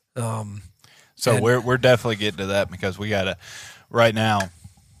 So we're definitely getting to that because we gotta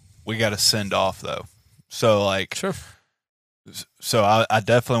send off though. So like, Sure. So I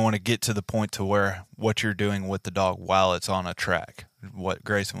definitely want to get to the point to where what you're doing with the dog while it's on a track, what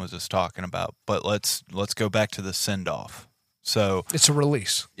Grayson was just talking about. But let's go back to the send off. So It's a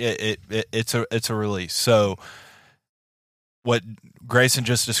release. It's a release. So what Grayson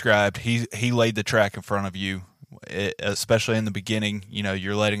just described, he laid the track in front of you, especially in the beginning.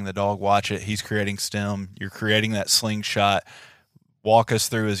 You're letting the dog watch it. He's creating stem. You're creating that slingshot. Walk us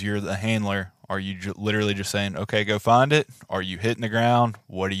through as you're the handler. Are you literally just saying, okay, go find it? Are you hitting the ground?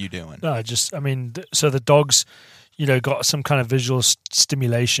 What are you doing? No, so the dog's, got some kind of visual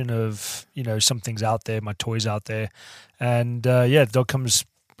stimulation of, something's out there, my toy's out there. And, the dog comes,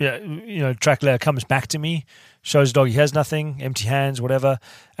 track layer comes back to me, shows the dog he has nothing, empty hands, whatever.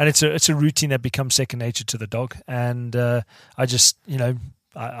 And it's a routine that becomes second nature to the dog. And I just,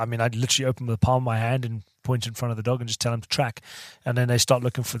 I literally open the palm of my hand and point in front of the dog and just tell them to track. And then they start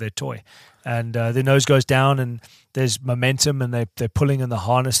looking for their toy. And their nose goes down and there's momentum and they're pulling in the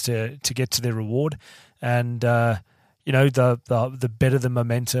harness to get to their reward. And, the better the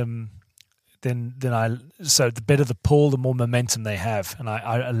momentum, so the better the pull, the more momentum they have. And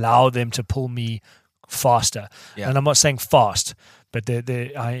I allow them to pull me faster. Yeah. And I'm not saying fast, but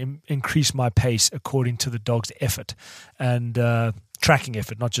I increase my pace according to the dog's effort and tracking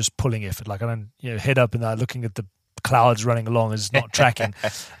effort, not just pulling effort. Like I don't head up and looking at the clouds running along is not tracking.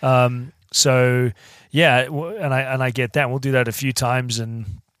 So yeah, and I get that. We'll do that a few times and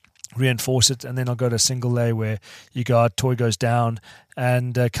reinforce it, and then I'll go to a single lay where you go, toy goes down,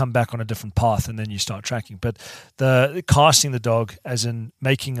 and come back on a different path, and then you start tracking. But the casting the dog, as in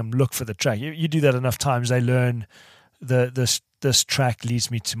making them look for the track, you do that enough times, they learn this track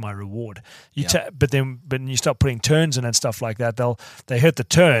leads me to my reward. But when you start putting turns in and stuff like that, they hit the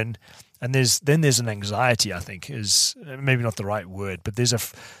turn. And there's an anxiety, I think, is maybe not the right word, but there's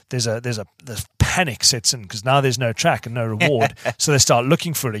panic sets in because now there's no track and no reward, so they start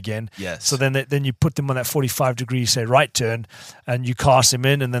looking for it again. Yes. So then you put them on that 45 degree, say right turn, and you cast them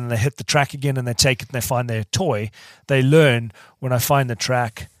in, and then they hit the track again, and they take it and they find their toy. They learn when I find the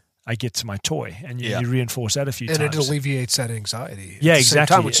track, I get to my toy, and you reinforce that a few times, and it alleviates that anxiety. Yeah, at the exactly. same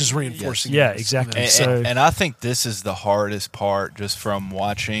time, which is reinforcing. Yeah, exactly. And I think this is the hardest part, just from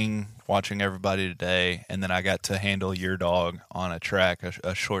watching everybody today, and then I got to handle your dog on a track,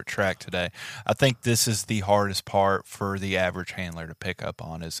 a short track today. I think this is the hardest part for the average handler to pick up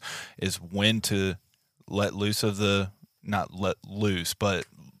on is when to let loose of not let loose, but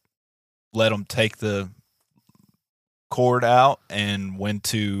let them take the cord out, and when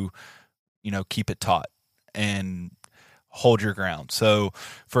to, keep it taut and hold your ground. So,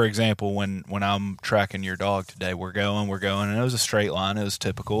 for example, when I'm tracking your dog today, we're going, and it was a straight line. It was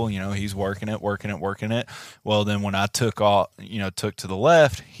typical, he's working it. Well, then when I took to the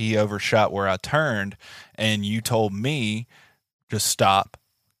left, he overshot where I turned, and you told me just stop,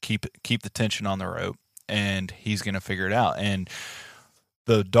 keep the tension on the rope, and he's going to figure it out. And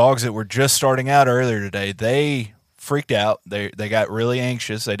the dogs that were just starting out earlier today, they freaked out. They got really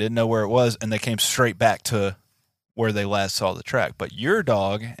anxious. They didn't know where it was, and they came straight back to where they last saw the track. But your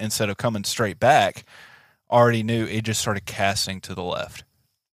dog, instead of coming straight back, already knew. It just started casting to the left.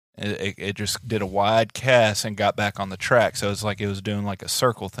 It just did a wide cast and got back on the track. So it's like it was doing like a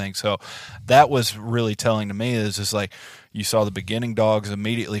circle thing. So that was really telling to me, is just like you saw the beginning dogs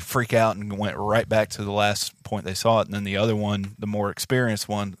immediately freak out and went right back to the last point they saw it. And then the other one, the more experienced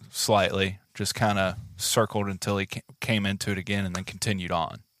one, slightly just kind of circled until he came into it again and then continued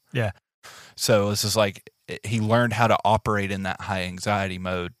on. Yeah. So it's just like he learned how to operate in that high anxiety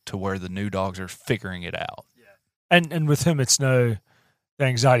mode to where the new dogs are figuring it out. Yeah. And with him, the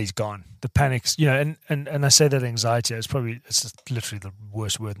anxiety's gone. The panic's, and I say that anxiety is it's just literally the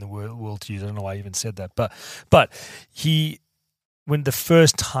worst word in the world to use. I don't know why I even said that. But when the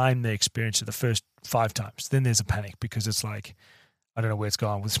first time they experience it, the first 5 times, then there's a panic because it's like, I don't know where it's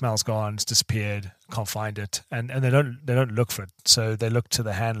gone. The smell's gone. It's disappeared. Can't find it, and they don't look for it. So they look to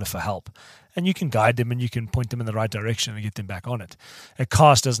the handler for help, and you can guide them and you can point them in the right direction and get them back on it. A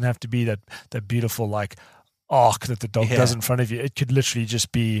cast doesn't have to be that beautiful like arc that the dog does in front of you. It could literally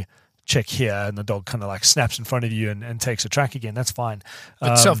just be check here, and the dog kind of like snaps in front of you and takes a track again. That's fine.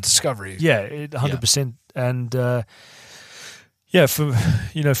 But self-discovery. Yeah, 100%. And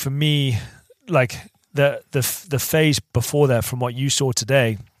for me, like the phase before that, from what you saw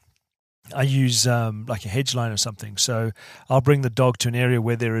today, I use like a hedge line or something. So I'll bring the dog to an area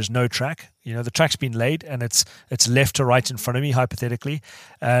where there is no track. The track's been laid and it's left to right in front of me, hypothetically,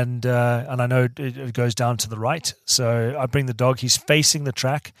 and I know it goes down to the right. So I bring the dog. He's facing the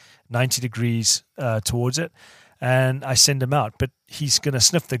track, 90 degrees towards it, and I send him out. But he's going to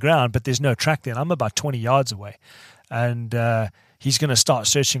sniff the ground, but there's no track there. And I'm about 20 yards away, and he's going to start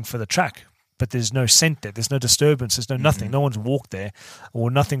searching for the track. But there's no scent there. There's no disturbance. There's no nothing. Mm-hmm. No one's walked there, or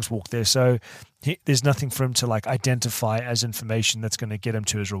nothing's walked there. So there's nothing for him to like identify as information that's going to get him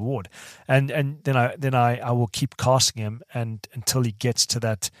to his reward. And then I will keep casting him until he gets to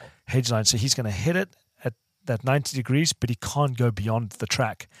that hedge line. So he's going to hit it at that 90 degrees, but he can't go beyond the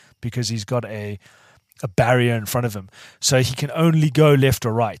track because he's got a barrier in front of him. So he can only go left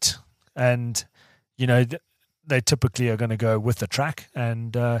or right. And they typically are going to go with the track,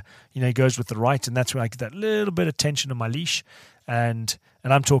 and he goes with the right, and that's when I get that little bit of tension on my leash, and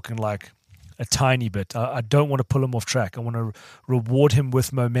I'm talking like a tiny bit. I don't want to pull him off track. I want to reward him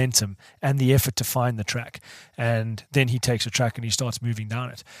with momentum and the effort to find the track, and then he takes a track and he starts moving down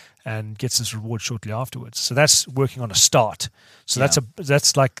it and gets his reward shortly afterwards. So that's working on a start. So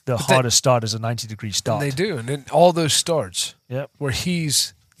that's like the hardest start is a 90-degree start. And they do, and then all those starts, where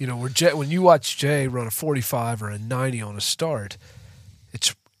he's. When you watch Jay run a 45 or a 90 on a start,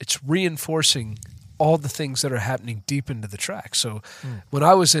 it's reinforcing all the things that are happening deep into the track. So when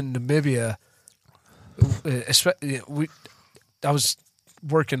I was in Namibia, I was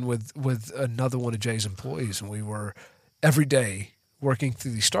working with another one of Jay's employees, and we were every day working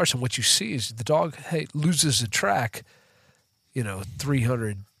through these starts. And what you see is the dog loses a track,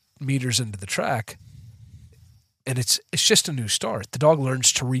 300 meters into the track. And it's just a new start. The dog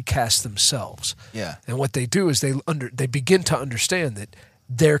learns to recast themselves. Yeah. And what they do is they begin to understand that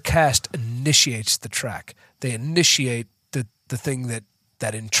their cast initiates the track. They initiate the thing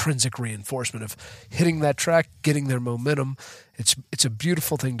that intrinsic reinforcement of hitting that track, getting their momentum. It's a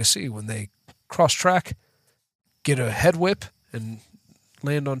beautiful thing to see when they cross track, get a head whip, and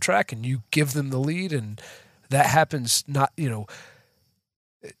land on track, and you give them the lead, and that happens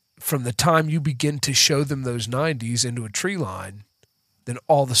from the time you begin to show them those 90s into a tree line, then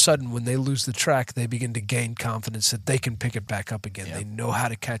all of a sudden when they lose the track, they begin to gain confidence that they can pick it back up again. Yeah. They know how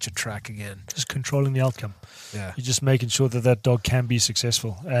to catch a track again. Just controlling the outcome. Yeah. You're just making sure that dog can be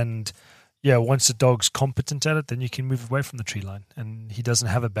successful. And once the dog's competent at it, then you can move away from the tree line, and he doesn't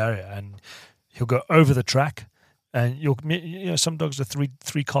have a barrier, and he'll go over the track. And some dogs are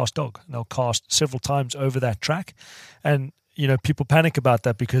three cast dog, and they'll cast several times over that track, and people panic about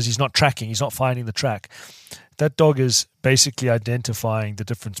that because he's not tracking, he's not finding the track. That dog is basically identifying the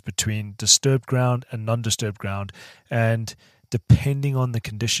difference between disturbed ground and non-disturbed ground, and depending on the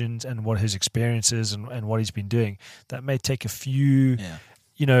conditions and what his experience is and what he's been doing, that may take a few,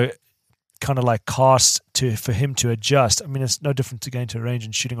 kind of like casts for him to adjust. I mean, it's no different to going to a range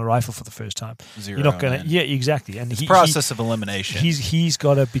and shooting a rifle for the first time. You're not going to, exactly. And it's process of elimination. He's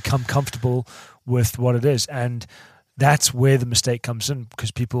got to become comfortable with what it is, and that's where the mistake comes in, because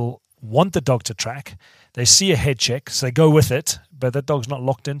people want the dog to track. They see a head check, so they go with it, but that dog's not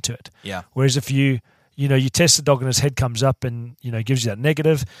locked into it. Yeah. Whereas if you test the dog and his head comes up and, gives you that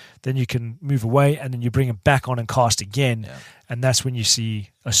negative, then you can move away, and then you bring him back on and cast again. Yeah. And that's when you see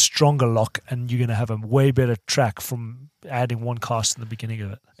a stronger lock, and you're going to have a way better track from adding one cast in the beginning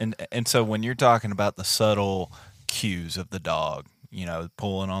of it. And so when you're talking about the subtle cues of the dog,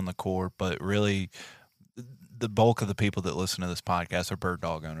 pulling on the cord, but really the bulk of the people that listen to this podcast are bird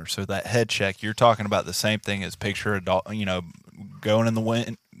dog owners. So that head check, you're talking about the same thing as picture a dog,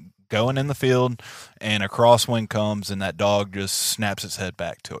 going in the field, and a crosswind comes and that dog just snaps its head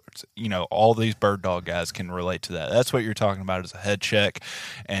back towards it. All these bird dog guys can relate to that. That's what you're talking about is a head check,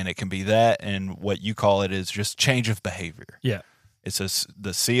 and it can be that, and what you call it is just change of behavior. Yeah. It's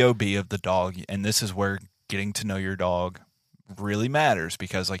the COB of the dog, and this is where getting to know your dog really matters,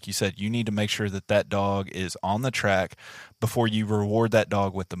 because like you said, you need to make sure that dog is on the track before you reward that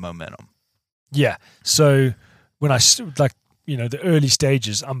dog with the momentum. Yeah. So when the early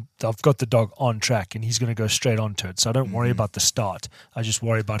stages, I've got the dog on track and he's going to go straight onto it. So I don't worry about the start. I just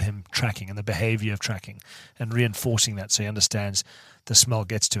worry about him tracking and the behavior of tracking and reinforcing that so he understands the smell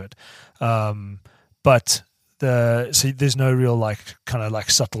gets to it. But there's no real kind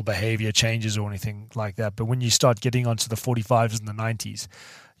of subtle behavior changes or anything like that. But when you start getting onto the 45s and the 90s,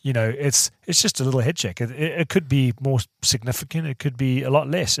 it's just a little head check. It could be more significant. It could be a lot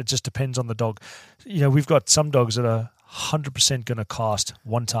less. It just depends on the dog. We've got some dogs that are 100% going to cast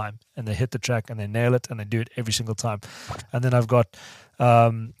one time and they hit the track and they nail it and they do it every single time. And then I've got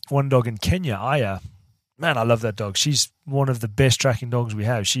one dog in Kenya, Aya. Man, I love that dog. She's one of the best tracking dogs we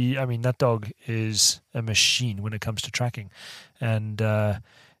have. That dog is a machine when it comes to tracking. And but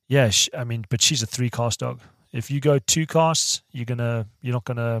she's a 3-cast dog. If you go 2 casts, you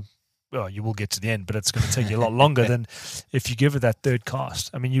will get to the end, but it's going to take you a lot longer than if you give her that 3rd cast.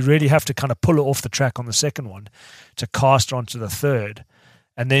 You really have to kind of pull her off the track on the 2nd one to cast her onto the 3rd.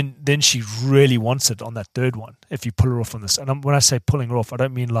 And then she really wants it on that 3rd one if you pull her off on this. And when I say pulling her off, I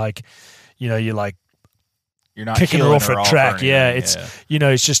don't mean you're not kicking her off a track.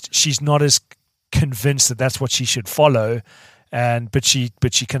 It's just she's not as convinced that that's what she should follow, but she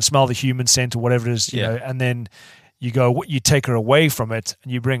can smell the human scent or whatever it is, and then you take her away from it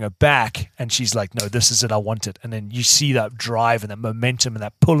and you bring her back and she's like, no, this is it, I want it. And then you see that drive and that momentum and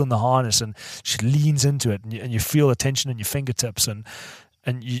that pull in the harness and she leans into it and you feel the tension in your fingertips and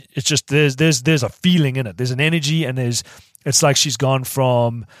it's just there's a feeling in it. There's an energy and it's like she's gone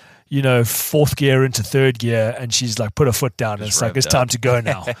from 4th gear into 3rd gear, and she's like put her foot down. And it's like it's time to go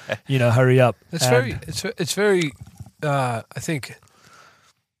now. Hurry up. It's very I think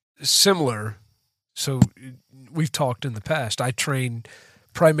similar. So we've talked in the past. I train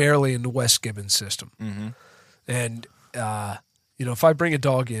primarily in the West Gibbons system, and if I bring a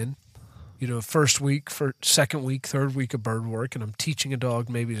dog in, first week, 2nd week, 3rd week of bird work, and I'm teaching a dog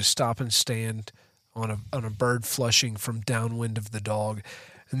maybe to stop and stand on a bird flushing from downwind of the dog.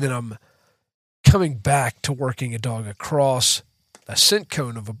 And then I'm coming back to working a dog across a scent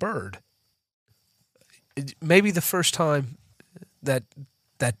cone of a bird. Maybe the first time that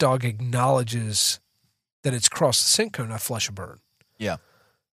dog acknowledges that it's crossed the scent cone, I flush a bird. Yeah.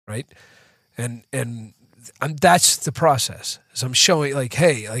 Right? And that's the process. So I'm showing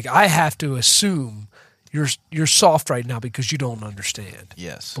hey, I have to assume you're soft right now because you don't understand.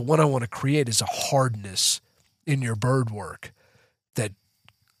 Yes. But what I want to create is a hardness in your bird work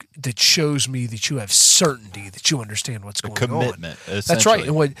that shows me that you have certainty, that you understand what's going on. Commitment. That's right.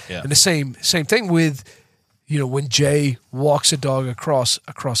 And the same thing with, when Jay walks a dog across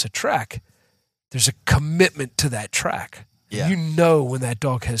a track, there's a commitment to that track. Yeah. When that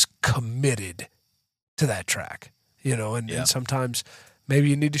dog has committed to that track, and sometimes maybe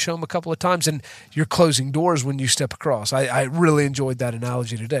you need to show them a couple of times and you're closing doors when you step across. I really enjoyed that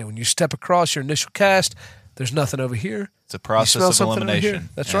analogy today. When you step across your initial cast, there's nothing over here. It's a process of elimination.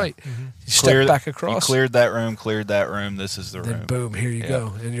 That's right. Mm-hmm. You step back across. You cleared that room. This is the room. Then boom, here you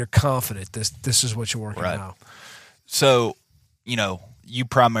go. And you're confident this is what you're working now. So, you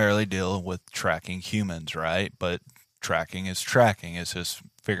primarily deal with tracking humans, right? But tracking is tracking. It's just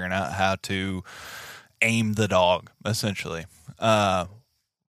figuring out how to aim the dog, essentially. For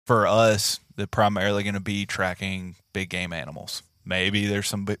us, they're primarily going to be tracking big game animals. Maybe there's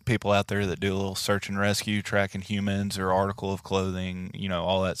some people out there that do a little search and rescue, tracking humans or article of clothing,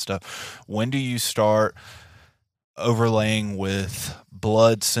 all that stuff. When do you start overlaying with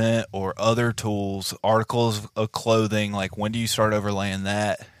blood scent or other tools, articles of clothing? Like, when do you start overlaying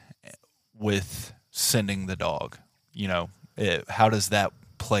that with sending the dog? How does that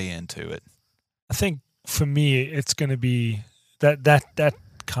play into it? I think for me, it's going to be that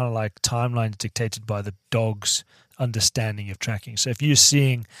kind of like timeline dictated by the dog's understanding of tracking. So if you're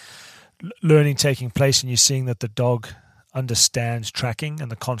seeing learning taking place and you're seeing that the dog understands tracking and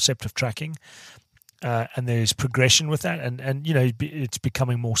the concept of tracking, and there's progression with that, and it's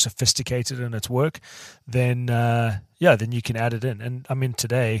becoming more sophisticated in its work, then then you can add it in. And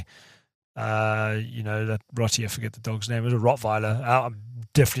today That Rottie, I forget the dog's name, it was a Rottweiler. I'm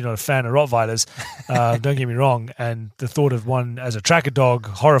definitely not a fan of Rottweilers. Don't get me wrong. And the thought of one as a tracker dog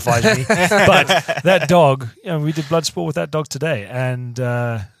horrifies me. But that dog, we did blood sport with that dog today, and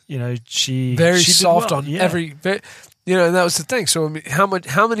she very she did soft well. on Yeah. every. And that was the thing. So I mean,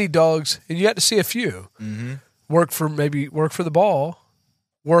 how many dogs? And you had to see a few work for the ball,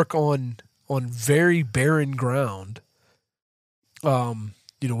 work on very barren ground.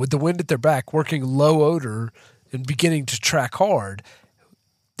 With the wind at their back, working low odor and beginning to track hard.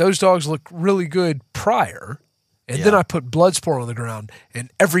 Those dogs look really good prior, and then I put Bloodsport on the ground,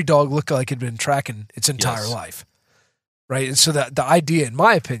 and every dog looked like it had been tracking its entire life, right? And so the idea, in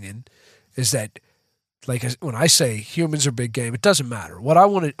my opinion, is that, like when I say humans are big game, it doesn't matter. What I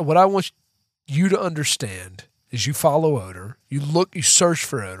want you to understand is you follow odor, you search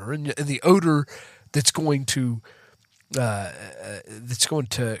for odor, and the odor that's going to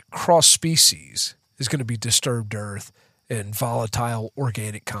cross species is going to be disturbed earth and volatile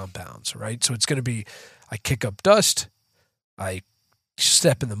organic compounds, right? So it's going to be, I kick up dust, I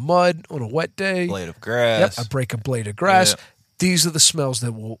step in the mud on a wet day. Blade of grass. Yep, I break a blade of grass. Yep. These are the smells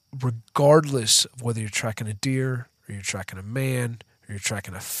that will, regardless of whether you're tracking a deer or you're tracking a man or you're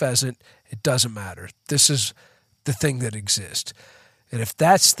tracking a pheasant, it doesn't matter. This is the thing that exists. And if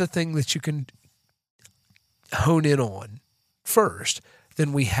that's the thing that you can hone in on first,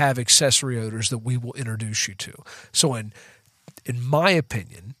 then we have accessory odors that we will introduce you to. So in my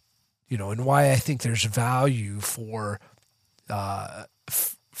opinion, and why I think there's value for the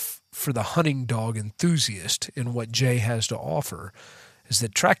hunting dog enthusiast in what Jay has to offer is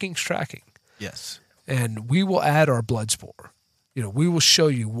that tracking's tracking. Yes. And we will add our Bloodsport. We will show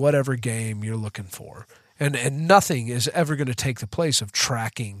you whatever game you're looking for. And nothing is ever going to take the place of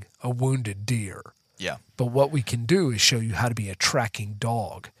tracking a wounded deer. Yeah. But what we can do is show you how to be a tracking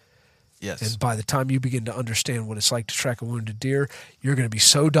dog. Yes. And by the time you begin to understand what it's like to track a wounded deer, you're going to be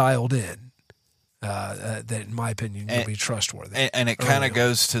so dialed in that, in my opinion, you'll be trustworthy. And it kind of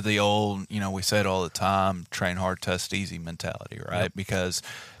goes to the old, we say it all the time, train hard, test easy mentality, right? Yep. Because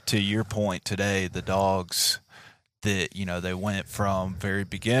to your point today, the dogs that, they went from very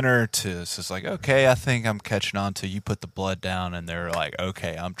beginner to it's just like, okay, I think I'm catching on to, you put the blood down and they're like,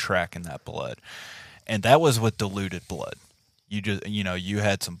 okay, I'm tracking that blood. And that was with diluted blood. You just, you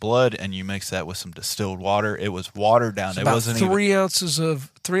had some blood and you mix that with some distilled water. It was watered down. It wasn't 3 ounces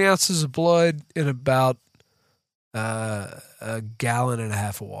of blood in about a gallon and a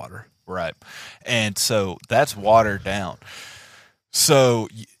half of water. Right. And so that's watered down. So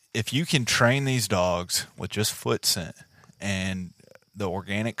if you can train these dogs with just foot scent and the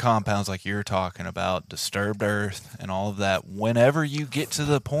organic compounds like you're talking about, disturbed earth and all of that, whenever you get to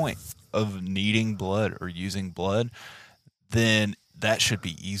the point of needing blood or using blood, then that should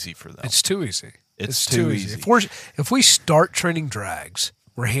be easy for them. It's too easy. It's too easy. If we start training drags,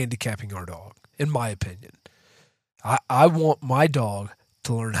 we're handicapping our dog, in my opinion. I want my dog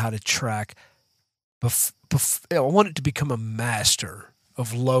to learn how to track. I want it to become a master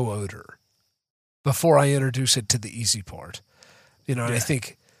of low odor before I introduce it to the easy part. And I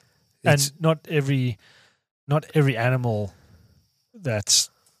think, and not every animal that's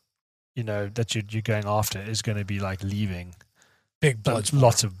that you're going after is going to be like leaving big blood,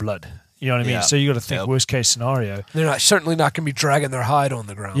 lots of blood. You know what I mean? Yeah. So you got to think worst case scenario. They're certainly not going to be dragging their hide on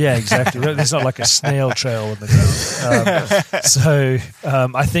the ground. Yeah, exactly. There's not like a snail trail on the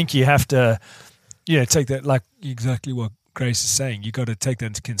ground. I think you have to, take that, like exactly what Grace is saying. You got to take that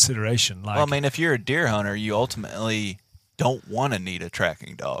into consideration. Like, well, I mean, if you're a deer hunter, you ultimately don't want to need a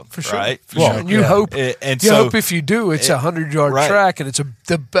tracking dog, for sure. right? Well, and you hope, hope if you do, it's a 100-yard track and it's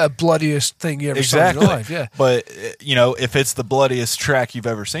the bloodiest thing you ever saw in your life. Yeah, but if it's the bloodiest track you've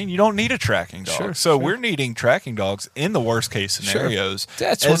ever seen, you don't need a tracking dog. Sure, we're needing tracking dogs in the worst case scenarios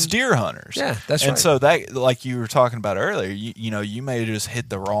as deer hunters. Yeah, that's right. And so that, like you were talking about earlier, you may just hit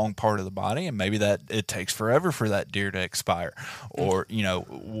the wrong part of the body, and maybe that it takes forever for that deer to expire, or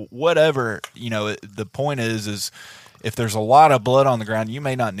whatever. The point is. If there's a lot of blood on the ground, you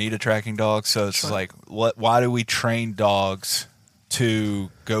may not need a tracking dog. So it's like, why do we train dogs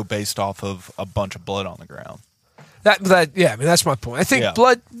to go based off of a bunch of blood on the ground? That's my point. I think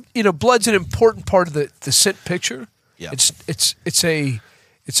blood, blood's an important part of the scent picture. Yeah. It's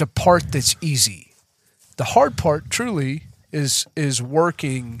a part that's easy. The hard part truly is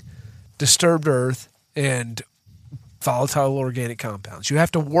working disturbed earth and volatile organic compounds. You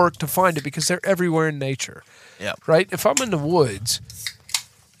have to work to find it because they're everywhere in nature. Yeah. Right? If I'm in the woods,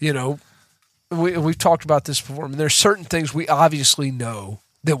 we've talked about this before. I mean, there's certain things we obviously know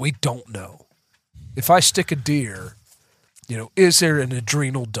that we don't know. If I stick a deer, is there an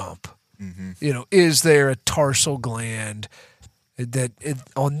adrenal dump Is there a tarsal gland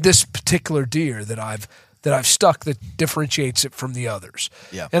on this particular deer that I've stuck that differentiates it from the others?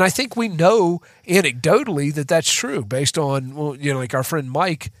 Yeah. And I think we know anecdotally that that's true based on, like our friend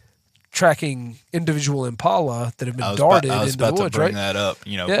Mike tracking individual impala that have been darted into the woods, bring right? that up.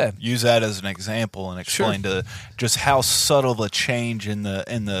 Use that as an example and explain to just how subtle a change in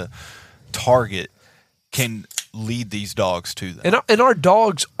the target can lead these dogs to them. And our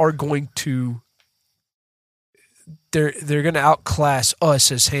dogs are going to they're going to outclass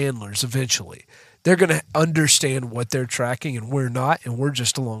us as handlers eventually. They're going to understand what they're tracking and we're not, and we're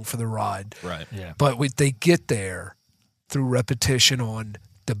just along for the ride. Right. Yeah. But they get there through repetition on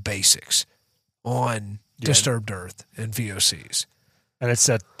the basics, on disturbed earth and VOCs. And it's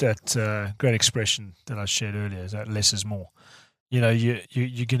that great expression that I shared earlier, is that less is more. You're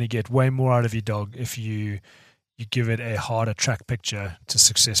going to get way more out of your dog if you give it a harder track picture to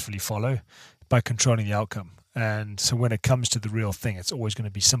successfully follow by controlling the outcome. And so when it comes to the real thing, it's always going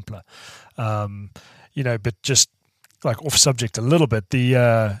to be simpler. But just like off subject a little bit,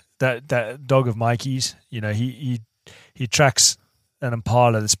 that dog of Mikey's, he tracks an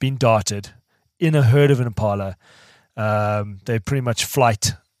impala that's been darted in a herd of an impala. They pretty much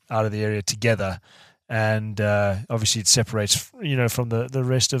flight out of the area together, and obviously it separates, from the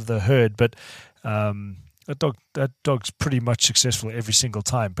rest of the herd. But that dog's pretty much successful every single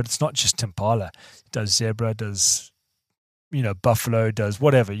time. But it's not just impala; it does zebra, does buffalo, does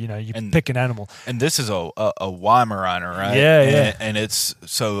whatever. Pick an animal. And this is a Weimaraner, right? Yeah. And it's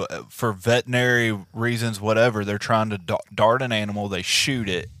so for veterinary reasons, whatever, they're trying to dart an animal. They shoot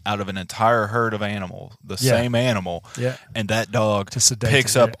it out of an entire herd of animals, same animal. Yeah. And that dog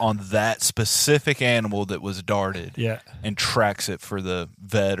picks up on that specific animal that was darted. Yeah. And tracks it for the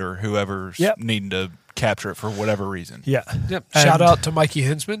vet or whoever's needing to capture it for whatever reason. Yeah. Yep. Shout out to Mikey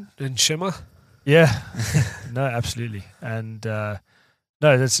Hinsman and Shima. Yeah, no, absolutely, and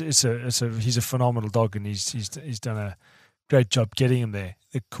he's a phenomenal dog, and he's done a great job getting him there.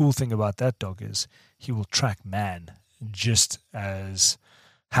 The cool thing about that dog is he will track man just as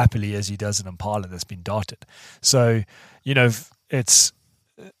happily as he does an impala that's been darted. So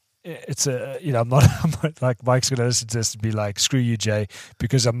I'm not like Mike's going to listen to this and be like, screw you, Jay,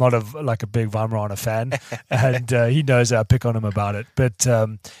 because I'm not a big Weimaraner fan, and he knows I pick on him about it. But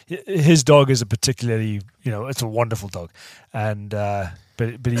his dog is a particularly, it's a wonderful dog, and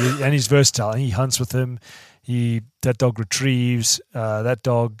he's versatile. He hunts with him. That dog retrieves. That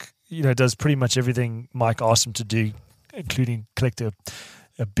dog, does pretty much everything Mike asked him to do, including collect a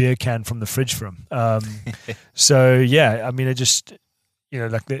beer can from the fridge for him. So yeah, I mean, it just.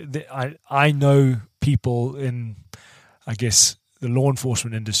 I know people in, I guess, the law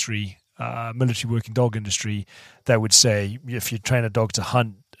enforcement industry, military working dog industry, that would say if you train a dog to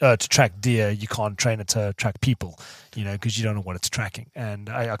hunt, to track deer, you can't train it to track people, because you don't know what it's tracking. And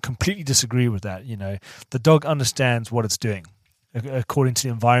I completely disagree with that. The dog understands what it's doing according to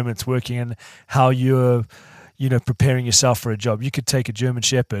the environment it's working in, how you're, preparing yourself for a job. You could take a German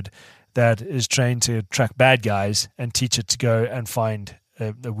Shepherd that is trained to track bad guys and teach it to go and find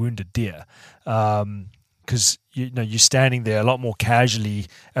a wounded deer, because you're standing there a lot more casually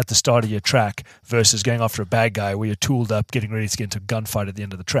at the start of your track versus going after a bad guy where you're tooled up, getting ready to get into a gunfight at the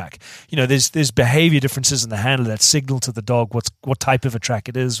end of the track. There's behavior differences in the handler that signal to the dog what type of a track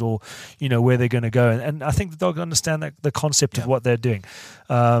it is, or where they're going to go, and I think the dog understand the concept of what they're doing.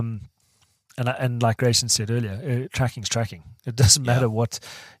 And like Grayson said earlier, tracking's tracking. It doesn't matter what,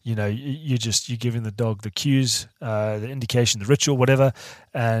 you're giving the dog the cues, the indication, the ritual, whatever,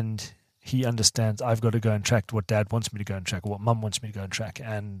 and he understands I've got to go and track what dad wants me to go and track, or what mum wants me to go and track,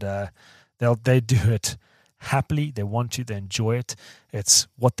 and they do it happily. They want to, they enjoy it. It's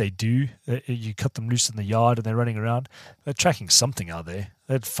what they do. You cut them loose in the yard and they're running around. They're tracking something out there.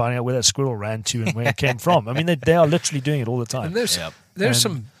 They're finding out where that squirrel ran to and where it came from. I mean, they are literally doing it all the time. And there's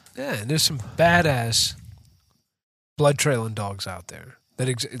some badass blood trailing dogs out there.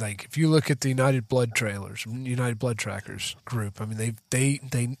 Like if you look at the United Blood Trailers, United Blood Trackers group, I mean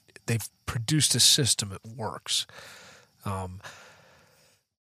they've produced a system that works. None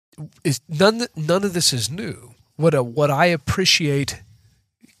of this is new. What I appreciate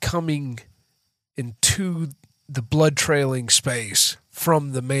coming into the blood trailing space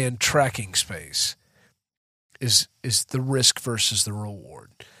from the man tracking space is the risk versus the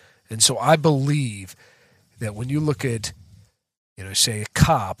reward. And so I believe that when you look at, say a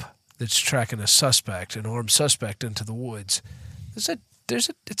cop that's tracking a suspect, an armed suspect into the woods, it's a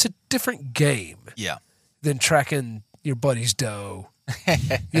different game Yeah. than tracking your buddy's doe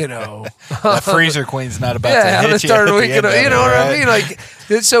You know, That freezer queen's not about yeah, to on hit the you. third at the week, end of you know it, what I right? mean? Like,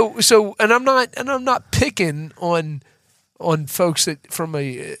 and I'm not picking on folks that from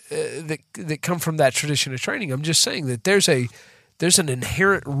that come from that tradition of training. I'm just saying that there's an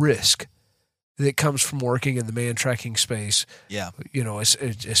inherent risk that comes from working in the man tracking space. Yeah. You know,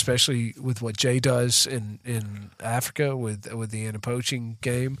 especially with what Jay does in Africa with the anti-poaching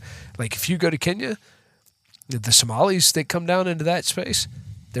game. Like, if you go to Kenya, the Somalis that come down into that space,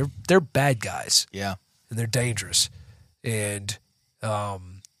 they're bad guys. Yeah. And they're dangerous. And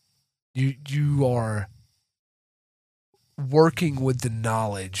you are working with the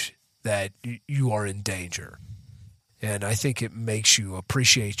knowledge that you are in danger. And I think it makes you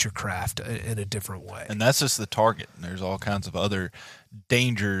appreciate your craft in a different way. And that's just the target. And there's all kinds of other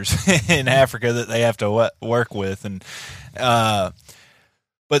dangers in Africa that they have to work with. And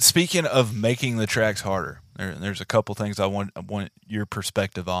but speaking of making the tracks harder, there's a couple things I want your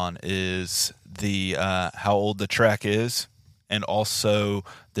perspective on. Is the how old the track is, and also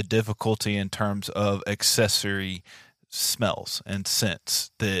the difficulty in terms of accessory smells and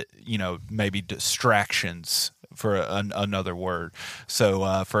scents that, you know, maybe distractions for another word.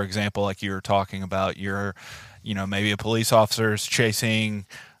 So, for example, like you were talking about, maybe a police officer is chasing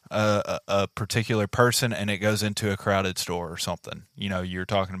a particular person and it goes into a crowded store or something. You know, you're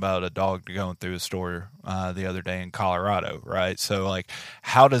talking about a dog going through a store the other day in Colorado, right? So, like,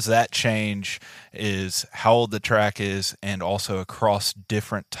 how does that change is how old the track is, and also across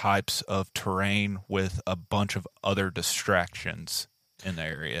different types of terrain with a bunch of other distractions in the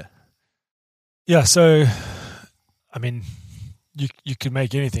area. Yeah, so I mean, you can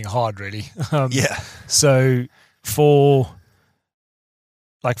make anything hard, really. Yeah. So for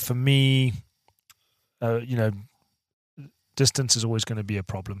me, distance is always going to be a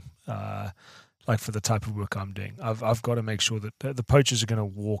problem. Like for the type of work I'm doing, I've got to make sure that the poachers are going to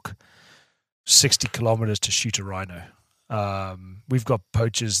walk 60 kilometers to shoot a rhino. We've got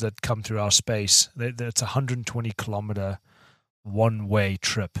poachers that come through our space. It's a 120 kilometer one-way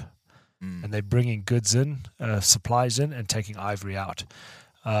trip. And they're bringing goods in, supplies in, and taking ivory out.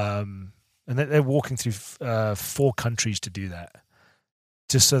 And they're walking through 4 countries to do that,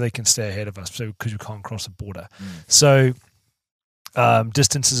 just so they can stay ahead of us, because we can't cross the border. So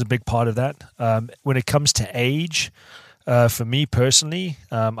distance is a big part of that. When it comes to age, for me personally,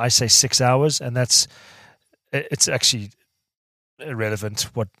 I say 6 hours, and it's actually irrelevant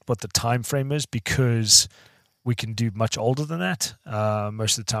what the time frame is, because we can do much older than that.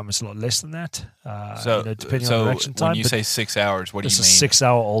 Most of the time, it's a lot less than that. Depending on direction time. When you say 6 hours, what do you mean? It's a 6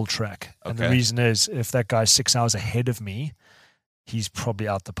 hour old track. Okay. And the reason is, if that guy's 6 hours ahead of me, he's probably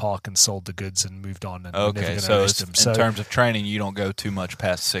out the park and sold the goods and moved on. And we're never going to arrest him. In terms of training, you don't go too much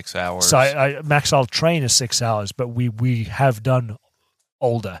past 6 hours. So max I'll train is 6 hours, but we have done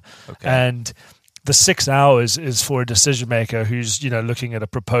older. Okay. And the 6 hours is for a decision maker who's, looking at a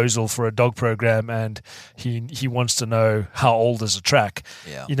proposal for a dog program, and he wants to know how old is a track,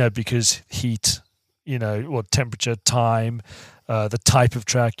 because heat, or temperature, time, the type of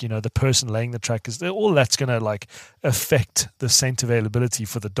track, the person laying the track, is all that's going to affect the scent availability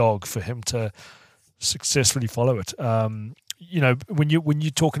for the dog for him to successfully follow it. When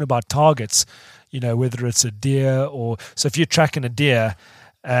you're talking about targets, whether it's a deer so if you're tracking a deer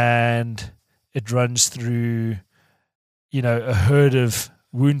and it runs through, a herd of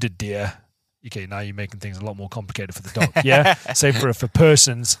wounded deer. Okay, now you're making things a lot more complicated for the dog. Yeah, say for if a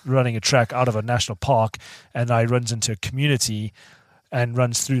person's running a track out of a national park and now he runs into a community and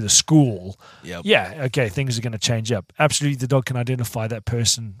runs through the school. Yep. Yeah, okay, things are going to change up. Absolutely, the dog can identify that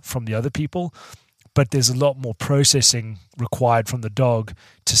person from the other people, but there's a lot more processing required from the dog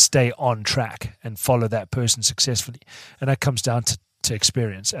to stay on track and follow that person successfully, and that comes down to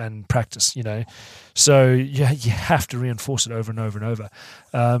experience and practice, So you have to reinforce it over and over and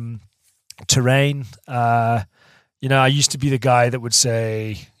over. Terrain, I used to be the guy that would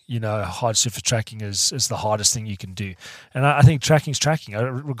say, hard surface tracking is the hardest thing you can do. And I think tracking's tracking,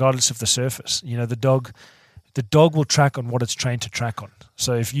 regardless of the surface. The dog will track on what it's trained to track on.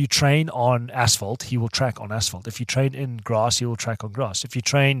 So if you train on asphalt, he will track on asphalt. If you train in grass, he will track on grass. If you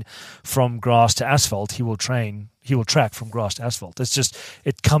train from grass to asphalt, he will track from grass to asphalt.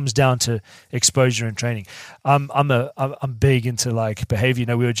 It comes down to exposure and training. I'm big into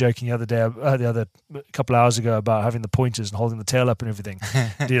behavior. We were joking the other couple hours ago about having the pointers and holding the tail up and everything.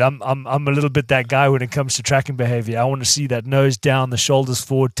 Dude, I'm a little bit that guy when it comes to tracking behavior. I want to see that nose down, the shoulders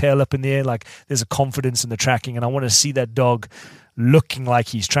forward, tail up in the air. Like there's a confidence in the tracking, and I want to see that dog looking like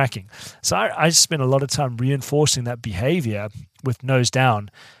he's tracking. So I spend a lot of time reinforcing that behavior with nose down.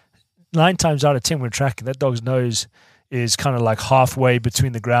 9 times out of 10 when tracking, that dog's nose is kind of like halfway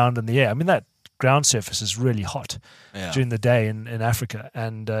between the ground and the air. I mean, that ground surface is really hot during the day in Africa.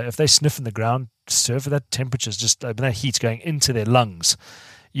 And if they sniff in the ground surface, that temperature's just, that heat's going into their lungs,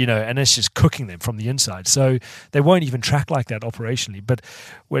 and it's just cooking them from the inside. So they won't even track like that operationally.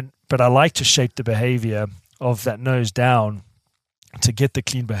 But I like to shape the behavior of that nose down to get the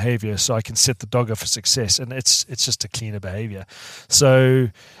clean behavior so I can set the dog up for success. And it's just a cleaner behavior. So,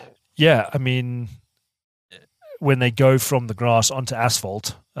 yeah, I mean, when they go from the grass onto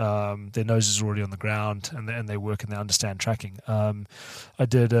asphalt, their nose is already on the ground and they work and they understand tracking. I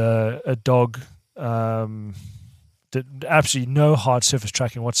did a dog, did absolutely no hard surface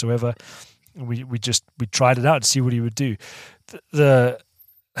tracking whatsoever. We tried it out to see what he would do. The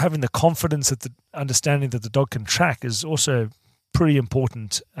having the confidence that the understanding that the dog can track is also pretty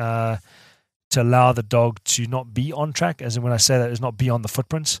important to allow the dog to not be on track. As in, when I say that, is not be on the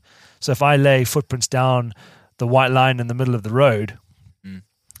footprints. So if I lay footprints down the white line in the middle of the road,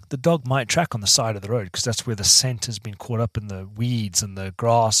 the dog might track on the side of the road because that's where the scent has been caught up in the weeds and the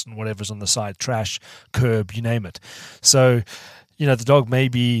grass and whatever's on the side, trash, curb, you name it. So, the dog may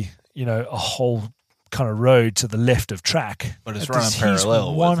be, a whole kind of road to the left of track, but it's running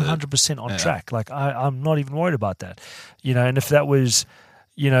parallel. He's 100% on track. Like I'm not even worried about that, and if that was,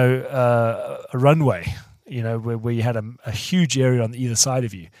 a runway, where you had a huge area on either side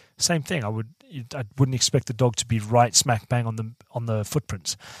of you, same thing. I wouldn't expect the dog to be right smack bang on the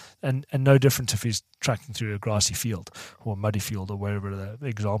footprints, and no different if he's tracking through a grassy field or a muddy field or wherever the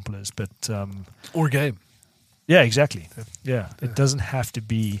example is. But or game. Yeah, exactly. Yeah, it doesn't have to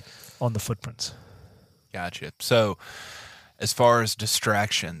be on the footprints. Gotcha. So, as far as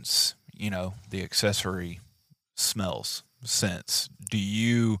distractions, the accessory smells, scents, do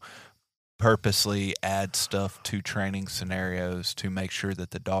you purposely add stuff to training scenarios to make sure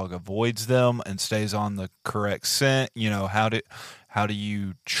that the dog avoids them and stays on the correct scent? How do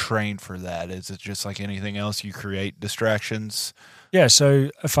you train for that? Is it just like anything else, you create distractions? Yeah, so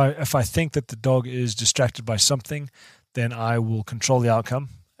if I think that the dog is distracted by something, then I will control the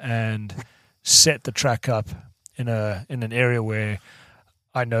outcome and set the track up in an area where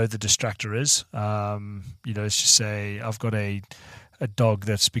I know the distractor is. Let's just say I've got a dog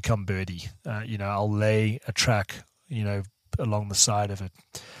that's become birdie. I'll lay a track, along the side of a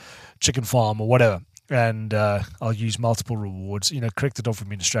chicken farm or whatever, and I'll use multiple rewards. Correct the dog from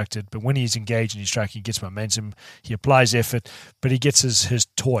being distracted, but when he's engaged and he's tracking, he gets momentum, he applies effort, but he gets his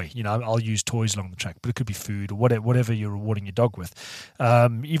toy. I'll use toys along the track, but it could be food or whatever you're rewarding your dog with.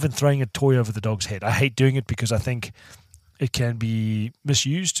 Even throwing a toy over the dog's head. I hate doing it because I think it can be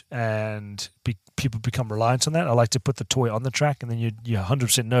misused and people become reliant on that. I like to put the toy on the track, and then you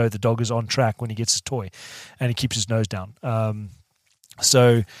 100% know the dog is on track when he gets his toy and he keeps his nose down.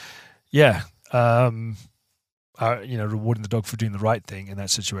 Rewarding the dog for doing the right thing in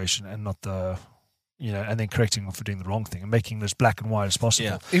that situation and not and then correcting them for doing the wrong thing and making this black and white as possible.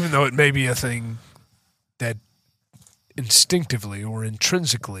 Yeah. Even though it may be a thing that instinctively or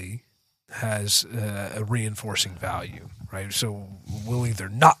intrinsically has a reinforcing value, right? So we'll either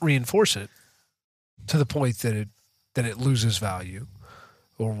not reinforce it to the point that it loses value,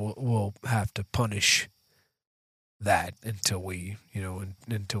 or we'll have to punish that until we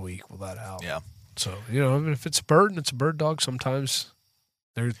equal that out. Yeah. So if it's a bird and it's a bird dog, sometimes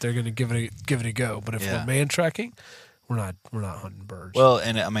they're going to give it a go. But if we're man tracking, we're not hunting birds. Well,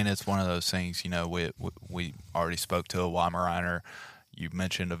 and I mean it's one of those things. We already spoke to a Weimaraner. You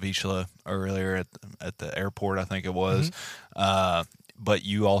mentioned a Vizsla earlier at the airport, I think it was. Mm-hmm. But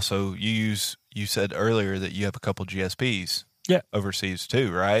you said earlier that you have a couple GSPs overseas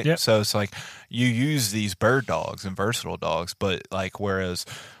too, right? Yeah. So it's like you use these bird dogs and versatile dogs, but like whereas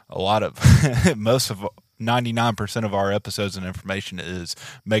a lot of 99% of our episodes and information is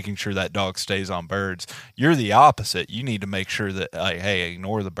making sure that dog stays on birds. You're the opposite. You need to make sure that hey,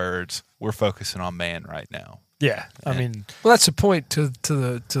 ignore the birds. We're focusing on man right now. Yeah, well, that's the point to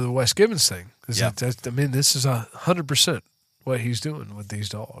the Wes Gibbons thing. This is 100% what he's doing with these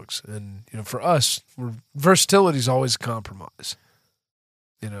dogs, and for us, versatility is always a compromise.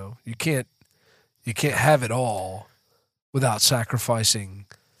 You can't have it all without sacrificing.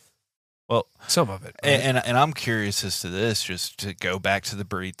 Well, some of it, right? and I'm curious as to this, just to go back to the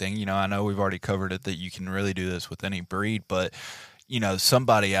breed thing. I know we've already covered it that you can really do this with any breed, but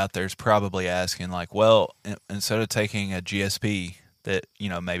somebody out there is probably asking like, well, instead of taking a GSP that,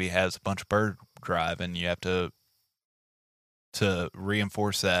 maybe has a bunch of bird drive and you have to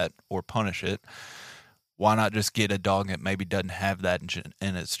reinforce that or punish it, why not just get a dog that maybe doesn't have that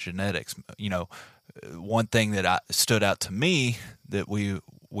in its genetics? One thing that stood out to me that we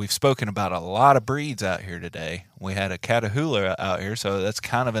we've spoken about a lot of breeds out here today. We had a Catahoula out here, so that's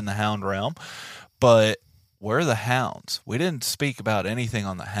kind of in the hound realm. But where are the hounds? We didn't speak about anything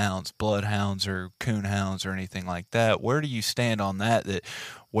on the hounds, bloodhounds or coon hounds or anything like that. Where do you stand on that? That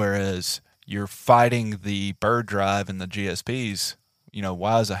whereas you're fighting the bird drive and the GSPs,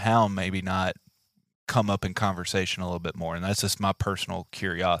 why is a hound maybe not come up in conversation a little bit more? And that's just my personal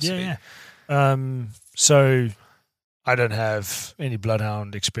curiosity. Yeah. So I don't have any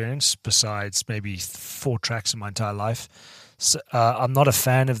bloodhound experience besides maybe 4 tracks in my entire life. So, I'm not a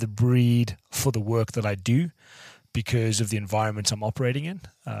fan of the breed for the work that I do because of the environment I'm operating in.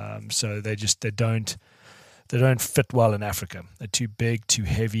 So they don't fit well in Africa. They're too big, too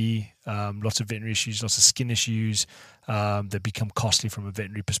heavy, lots of veterinary issues, lots of skin issues. They become costly from a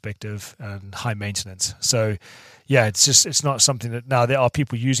veterinary perspective and high maintenance. So, yeah, it's not something that now there are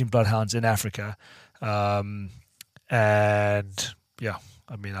people using bloodhounds in Africa, and yeah,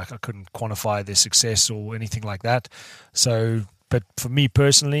 I mean I couldn't quantify their success or anything like that. So, but for me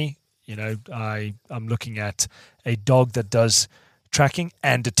personally, I'm looking at a dog that does tracking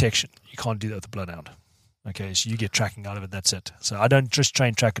and detection. You can't do that with a bloodhound. Okay, so you get tracking out of it, that's it. So I don't just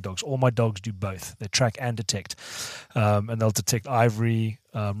train tracker dogs. All my dogs do both. They track and detect. And they'll detect ivory,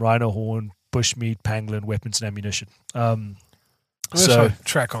 rhino horn, bushmeat, pangolin, weapons and ammunition. So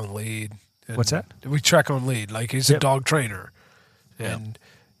track on lead. What's that? We track on lead. Like he's a dog trainer. And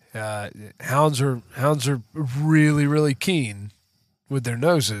hounds are really, really keen with their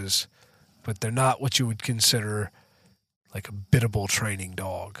noses, but they're not what you would consider like a biddable training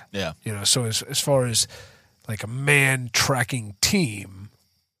dog. Yeah. So as far as like a man tracking team,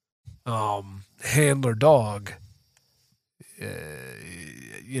 handler dog,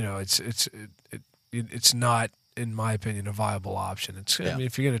 it's not, in my opinion, a viable option. I mean,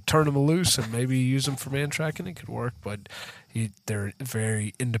 if you're going to turn them loose and maybe use them for man tracking, it could work, but they're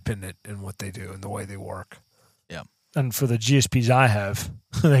very independent in what they do and the way they work. Yeah. And for the GSPs I have,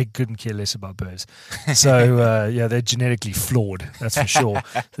 they couldn't care less about birds. So, they're genetically flawed, that's for sure.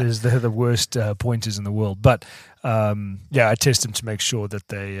 They're the worst pointers in the world. But, I test them to make sure that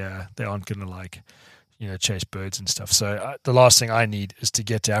they aren't going to, chase birds and stuff. So the last thing I need is to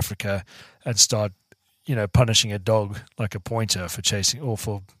get to Africa and start, punishing a dog like a pointer for chasing or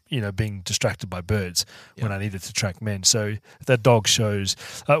for, being distracted by birds when I needed to track men. So if that dog shows,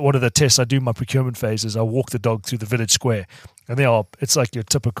 one of the tests I do in my procurement phase is I walk the dog through the village square, and it's like your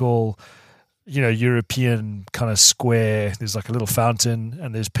typical, European kind of square. There's like a little fountain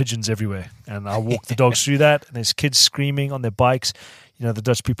and there's pigeons everywhere. And I walk the dogs through that, and there's kids screaming on their bikes. The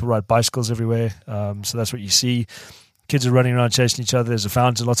Dutch people ride bicycles everywhere. So that's what you see. Kids are running around chasing each other. There's a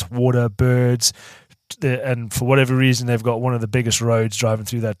fountain, lots of water, birds. And for whatever reason, they've got one of the biggest roads driving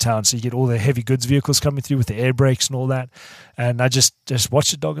through that town. So you get all the heavy goods vehicles coming through with the air brakes and all that. And I just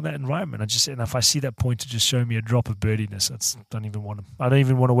watch the dog in that environment. And if I see that pointer just show me a drop of birdiness, I don't even want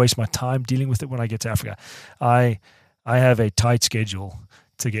to waste my time dealing with it when I get to Africa. I have a tight schedule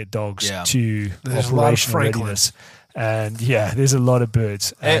to get dogs to operational readiness. And there's a lot of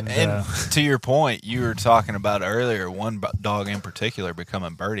birds. And to your point, you were talking about earlier one dog in particular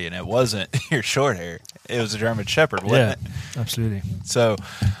becoming birdie, and it wasn't your short hair; it was a German Shepherd, wasn't it? Absolutely. So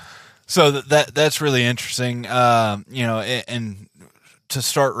that's really interesting. And to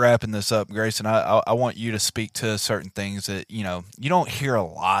start wrapping this up, Grayson, I want you to speak to certain things that you don't hear a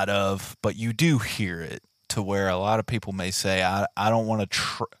lot of, but you do hear it. To where a lot of people may say, I don't want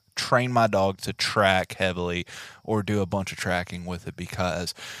to train my dog to track heavily or do a bunch of tracking with it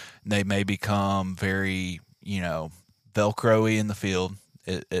because they may become very, Velcro-y in the field.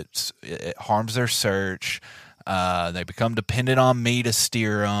 It harms their search. They become dependent on me to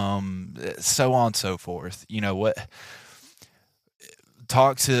steer them, so on and so forth.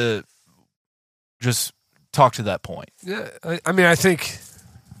 Talk to that point. Yeah. I mean, I think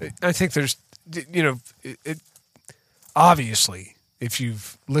there's, obviously, if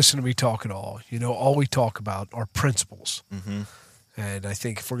you've listened to me talk at all, all we talk about are principles. Mm-hmm. And I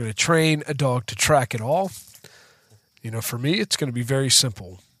think if we're going to train a dog to track at all, for me, it's going to be very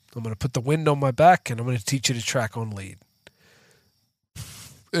simple. I'm going to put the wind on my back, and I'm going to teach you to track on lead.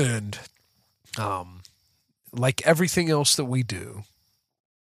 And like everything else that we do,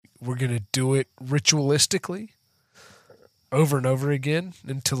 we're going to do it ritualistically over and over again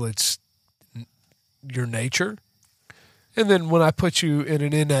until it's your nature. And then when I put you in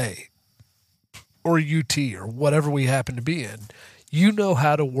an NA or UT or whatever we happen to be in, you know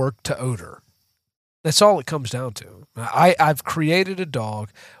how to work to odor. That's all it comes down to. I've created a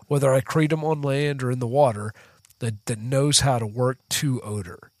dog, whether I create them on land or in the water, that knows how to work to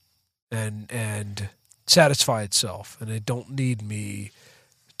odor and satisfy itself. And they don't need me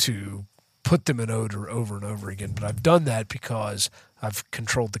to put them in odor over and over again. But I've done that because I've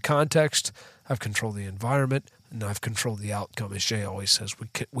controlled the context, I've controlled the environment, and I've controlled the outcome. As Jay always says,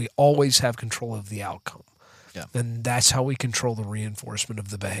 we always have control of the outcome. Yeah. And that's how we control the reinforcement of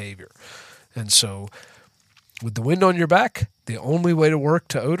the behavior. And so with the wind on your back, the only way to work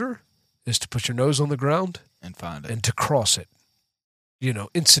to odor is to put your nose on the ground and find it. and to cross it. You know,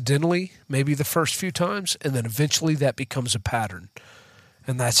 incidentally, maybe the first few times, and then eventually that becomes a pattern.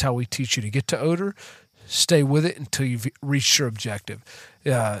 And that's how we teach you to get to odor. Stay with it until you've reached your objective.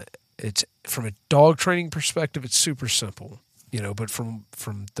 It's from a dog training perspective, it's super simple, you know. But from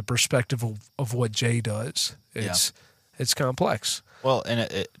the perspective of what Jay does, it's complex. Well,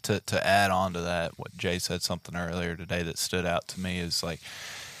 and to add on to that, what Jay said something earlier today that stood out to me is like,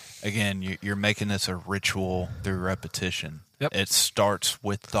 again, you're making this a ritual through repetition. Yep. It starts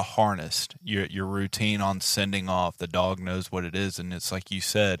with the harness, your routine on sending off. The dog knows what it is, and it's like you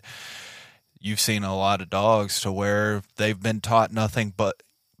said, you've seen a lot of dogs to where they've been taught nothing but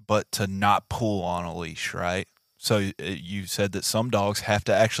to not pull on a leash, right? So you said that some dogs have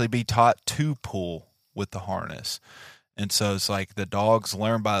to actually be taught to pull with the harness. And so it's like the dogs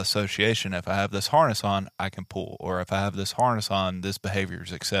learn by association. If I have this harness on, I can pull. Or if I have this harness on, this behavior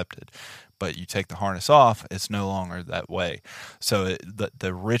is accepted. But you take the harness off, it's no longer that way. So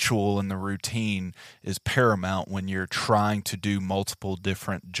the ritual and the routine is paramount when you're trying to do multiple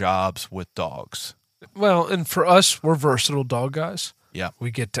different jobs with dogs. Well, and for us, we're versatile dog guys. Yeah.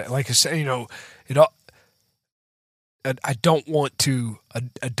 We get to, like I say, you know, it all. I don't want to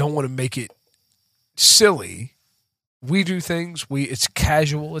make it silly. We do things. It's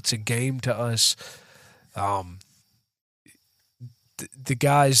casual. It's a game to us. The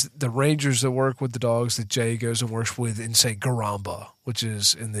guys, the rangers that work with the dogs that Jay goes and works with in, say, Garamba, which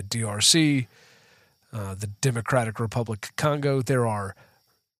is in the DRC, the Democratic Republic of Congo, there are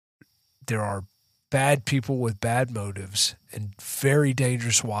bad people with bad motives and very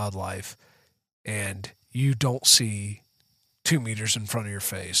dangerous wildlife, and you don't see 2 meters in front of your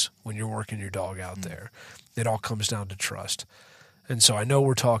face when you're working your dog out there. It all comes down to trust. And so I know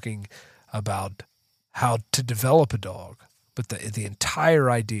we're talking about how to develop a dog, but the entire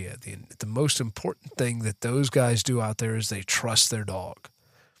idea, the most important thing that those guys do out there is they trust their dog.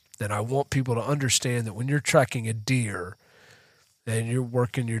 And I want people to understand that when you're tracking a deer and you're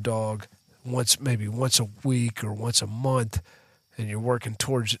working your dog maybe once a week or once a month, and you're working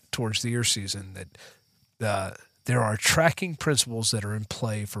towards the ear season, that there are tracking principles that are in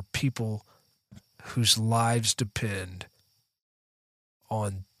play for people whose lives depend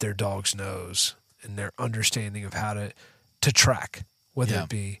on their dog's nose and their understanding of how to track, whether it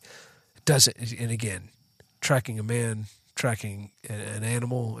be and again, tracking a man, tracking an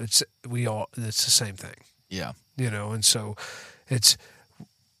animal, it's the same thing. Yeah. You know, and so it's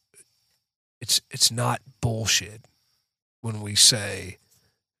not bullshit when we say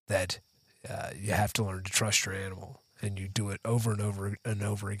that you have to learn to trust your animal, and you do it over and over and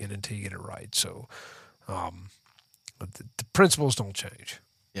over again until you get it right. So the principles don't change.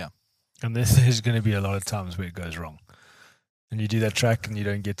 Yeah. And there's going to be a lot of times where it goes wrong. And you do that track and you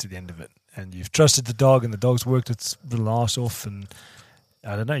don't get to the end of it. And you've trusted the dog and the dog's worked its little arse off, and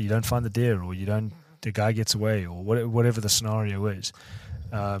I don't know, you don't find the deer, or the guy gets away, or whatever the scenario is.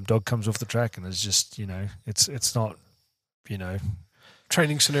 Dog comes off the track and it's just, you know, it's not, you know.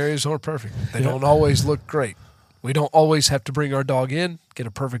 Training scenarios aren't perfect. They don't always look great. We don't always have to bring our dog in, get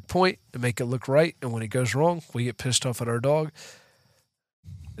a perfect point, and make it look right. And when it goes wrong, we get pissed off at our dog.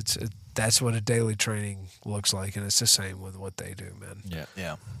 That's what a daily training looks like, and it's the same with what they do, man. Yeah,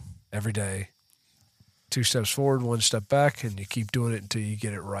 yeah. Every day, 2 steps forward, 1 step back, and you keep doing it until you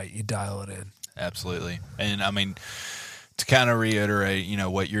get it right. You dial it in. Absolutely. And I mean, to kind of reiterate, you know,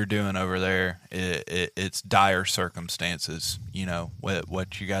 what you're doing over there, it's dire circumstances. You know,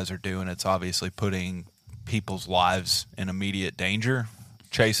 what you guys are doing, it's obviously putting people's lives in immediate danger,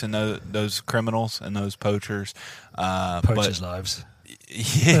 chasing those criminals and those poachers. Poachers' lives.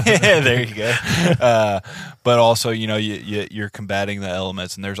 Yeah, there you go. But also, you know, you're combating the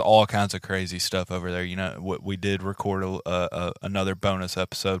elements, and there's all kinds of crazy stuff over there. You know, we did record another bonus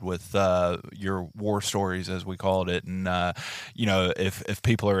episode with your war stories, as we called it, and you know, if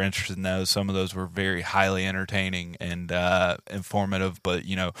people are interested in those, some of those were very highly entertaining and informative. But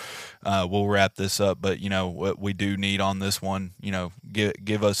you know, we'll wrap this up. But you know, what we do need on this one, you know,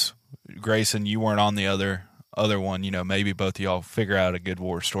 give us, Grayson, you weren't on the other one, you know, maybe both of y'all figure out a good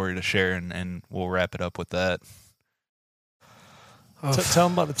war story to share, and we'll wrap it up with that. Tell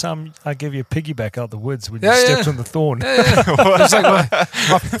them about the time I gave you a piggyback out the woods when you stepped on the thorn. Yeah. It was like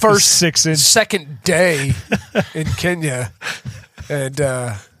my first 6 inch. second day in Kenya, and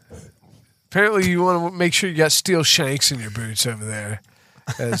Apparently, you want to make sure you got steel shanks in your boots over there.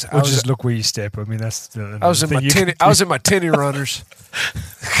 As Or just look where you step. I mean, that's I was in my tinny runners,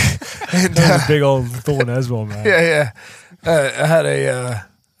 and That's a big old thorn as well, man. yeah. I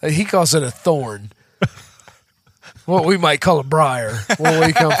had he calls it a thorn. What we might call a briar. Where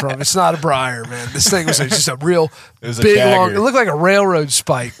we come from, it's not a briar, man. This thing was just a real was a big, dagger. long. It looked like a railroad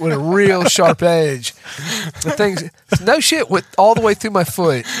spike with a real sharp edge. The thing's no shit went all the way through my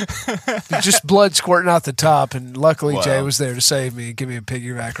foot. Just blood squirting out the top, and luckily Wow. Jay was there to save me and give me a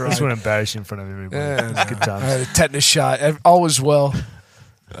piggyback I just ride. want to embarrass you in front of everybody. Yeah, It was good I times. had a tetanus shot. All was well.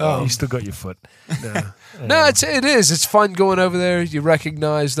 You still got your foot. No, it is. It's fun going over there. You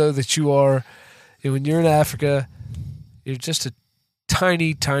recognize though that you are, when you're in Africa, you're just a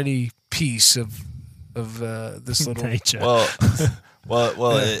tiny, tiny piece of this little. Nature. Well,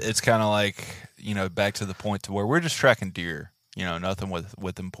 it's kind of like, back to the point to where we're just tracking deer. Nothing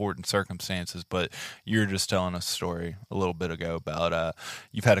with important circumstances, but you're just telling us a story a little bit ago about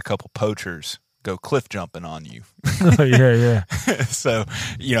you've had a couple poachers go cliff jumping on you. yeah. So,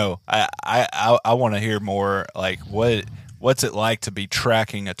 I want to hear more, like, what's it like to be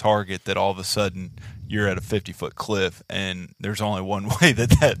tracking a target that all of a sudden you're at a 50-foot cliff and there's only one way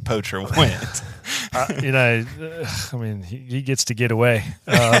that poacher went. I mean, he gets to get away.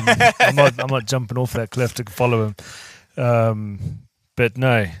 I'm not jumping off that cliff to follow him. But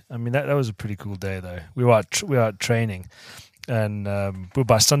no, I mean that was a pretty cool day though. We were out training, and we were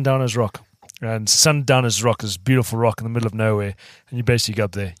by Sundowners Rock. And Sundowners Rock is a beautiful rock in the middle of nowhere, and you basically go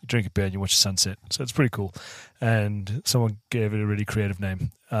up there, you drink a beer, and you watch the sunset. So it's pretty cool. And someone gave it a really creative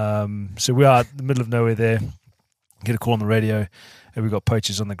name. So we are out in the middle of nowhere there, get a call on the radio, and we've got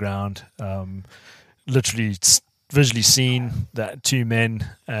poachers on the ground. Literally visually seen that two men,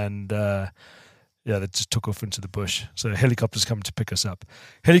 and they just took off into the bush. So helicopters come to pick us up.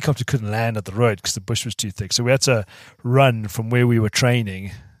 Helicopter couldn't land at the road because the bush was too thick. So we had to run from where we were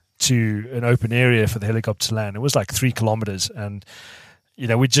training to an open area for the helicopter to land. It was like 3 kilometers, and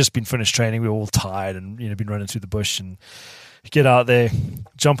we'd just been finished training. We were all tired, and been running through the bush. And get out there,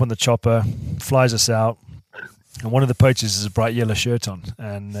 jump on the chopper, flies us out, and one of the poachers has a bright yellow shirt on,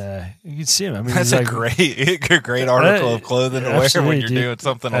 and you can see him. I mean, That's he's a great article of clothing to wear when you're dude. doing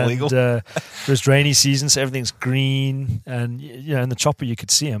something illegal. And, it was rainy season, so everything's green, and in the chopper you could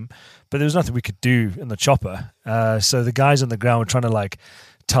see him, but there was nothing we could do in the chopper. So the guys on the ground were trying to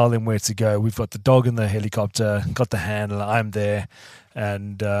tell them where to go. We've got the dog in the helicopter, got the handler, I'm there,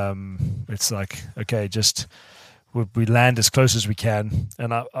 and it's like, okay, just we land as close as we can,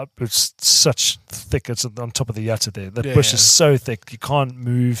 and it's such thick. It's on top of the yucca there. The bush is so thick you can't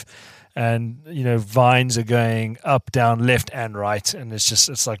move, and vines are going up, down, left, and right, and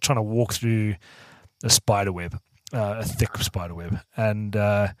it's like trying to walk through a spider web, a thick spider web, and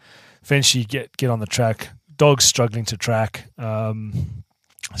eventually get on the track. Dog's struggling to track.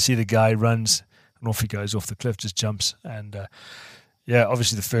 See the guy runs, and off he goes off the cliff, just jumps, and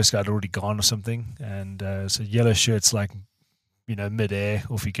obviously the first guy had already gone or something, and so yellow shirt's like midair,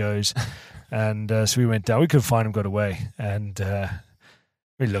 off he goes, and so we went down. We couldn't find him, got away, and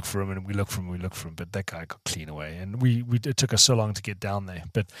we looked for him, and we looked for him, but that guy got clean away, and it took us so long to get down there.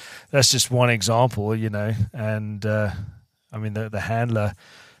 But that's just one example, and I mean the handler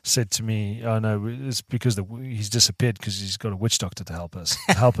said to me, "Oh no, it's because he's disappeared because he's got a witch doctor to help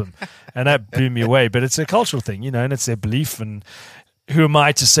him," and that blew me away. But it's a cultural thing, and it's their belief, and who am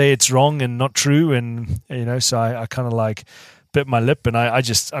I to say it's wrong and not true? And so I kind of bit my lip, and I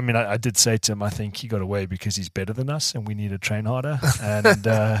did say to him, I think he got away because he's better than us, and we need to train harder, and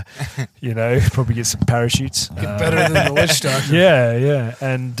probably get some parachutes, Get better than the witch doctor. Yeah,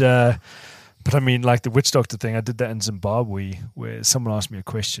 and. But I mean, like the witch doctor thing, I did that in Zimbabwe where someone asked me a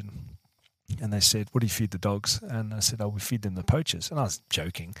question and they said, "What do you feed the dogs?" And I said, "Oh, we feed them the poachers." And I was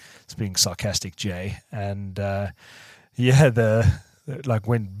joking. It's being sarcastic, Jay. And went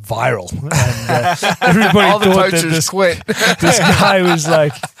viral. And everybody All the thought that poachers quit. this guy was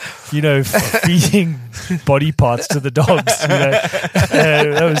feeding body parts to the dogs.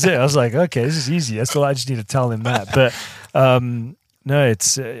 That was it. I was like, okay, this is easy. That's all. I just need to tell him that. But no,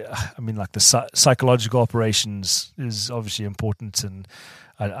 it's. The psychological operations is obviously important, and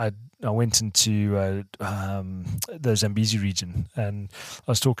I went into the Zambezi region, and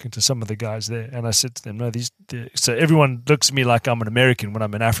I was talking to some of the guys there, and I said to them, so everyone looks at me like I'm an American when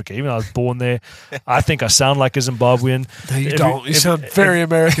I'm in Africa. Even though I was born there, I think I sound like a Zimbabwean. No, you don't. You sound very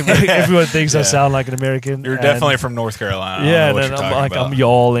American. Everyone thinks I sound like an American. You're definitely from North Carolina. I'm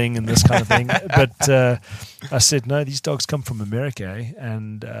yawling and this kind of thing. But I said, no, these dogs come from America,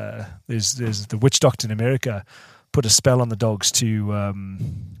 and there's the witch doctor in America put a spell on the dogs to,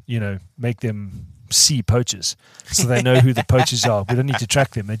 make them see poachers, so they know who the poachers are. We don't need to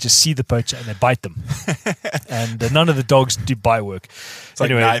track them; they just see the poacher and they bite them. And none of the dogs do bite work. It's like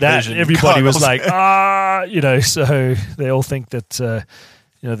anyway, night vision everybody was goggles. like, so they all think that the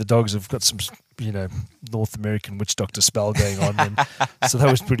dogs have got some North American witch doctor spell going on, and so that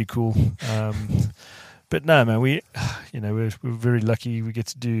was pretty cool. But no, man, we're very lucky. We get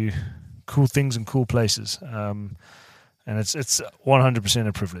to do cool things in cool places. And it's 100%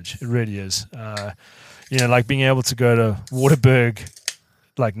 a privilege. It really is. Like being able to go to Waterberg,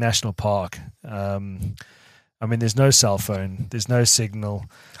 like National Park. There's no cell phone. There's no signal.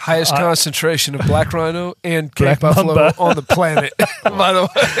 Highest concentration of black rhino and Cape Black buffalo mamba. on the planet, by the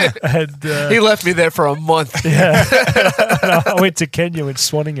way. And, He left me there for a month. yeah. I went to Kenya and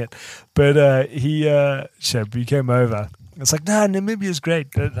swanning it. But he came over. It's like, no, Namibia's great.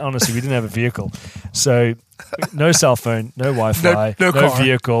 But honestly, we didn't have a vehicle. So no cell phone, no Wi-Fi, No car.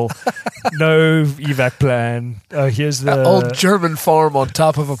 vehicle, no evac plan. Oh, here's the Old German farm on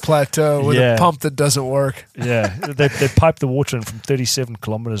top of a plateau with Yeah. a pump that doesn't work. Yeah, they pipe the water in from 37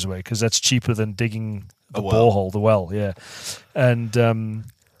 kilometers away because that's cheaper than digging the A well. borehole, the well. Yeah, and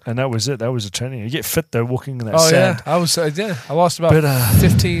that was it. That was a training. You get fit though, walking in that Oh, sand. yeah. I lost about But,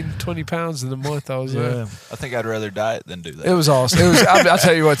 15, 20 pounds in a month I was there. Yeah, I think I'd rather diet than do that. It was awesome. It was. I'll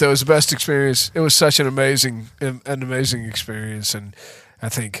tell you what, that was the best experience. It was such an amazing experience, and I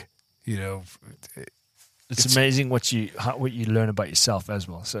think it's amazing what you learn about yourself as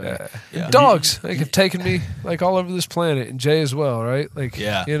well. So Yeah. dogs have taken me like all over this planet, and Jay as well, right? Like,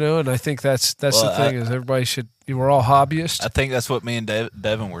 Yeah. and I think that's Well, the thing is everybody should. We're all hobbyists. I think that's what me and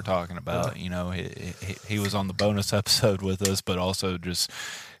Devin were talking about. He was on the bonus episode with us, but also just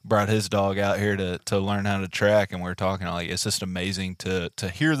brought his dog out here to learn how to track. And we are talking like it's just amazing to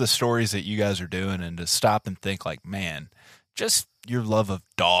hear the stories that you guys are doing and to stop and think like, man, just your love of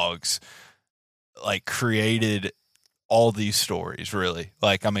dogs like created all these stories. Really,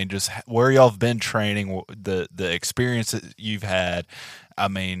 like just where y'all have been training, the experience that you've had.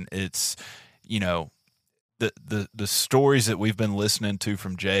 It's the stories that we've been listening to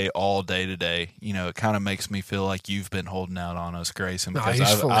from Jay all day today, it kind of makes me feel like you've been holding out on us, Grayson, because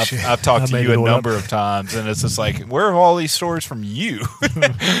he's full of shit. I've talked I to made you it a all number of times, and it's just like, where are all these stories from you?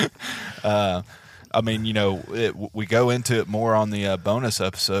 We go into it more on the bonus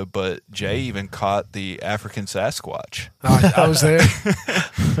episode, but Jay even caught the African Sasquatch. I was there.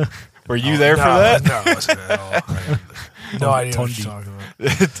 Were you there for that? No, I wasn't at all. I have no idea what you're talking about.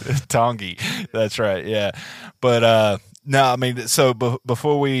 Tongi. That's right. Yeah. But so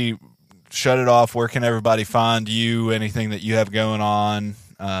before we shut it off, where can everybody find you? Anything that you have going on?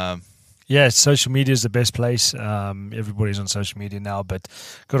 Yeah, social media is the best place. Everybody's on social media now, but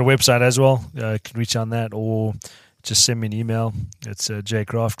got a website as well. You can reach on that or just send me an email. It's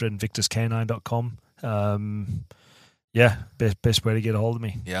jcrafter@invictuscanine.com. Best way to get a hold of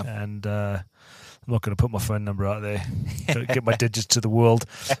me. Yeah. And I'm not going to put my phone number out there. Don't get my digits to the world.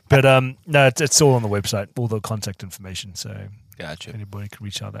 But no, it's all on the website, all the contact information. So Gotcha. anybody can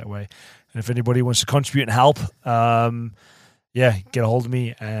reach out that way. And if anybody wants to contribute and help, get a hold of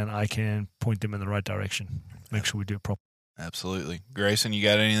me and I can point them in the right direction. Make sure we do it properly. Absolutely. Grayson, you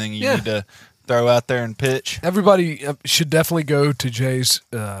got anything you need to throw out there and pitch? Everybody should definitely go to Jay's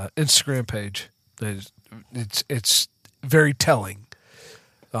Instagram page. It's very telling.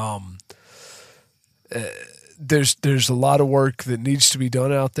 There's a lot of work that needs to be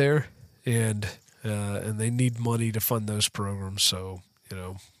done out there, and they need money to fund those programs. So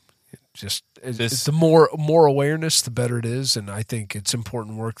the more awareness, the better it is, and I think it's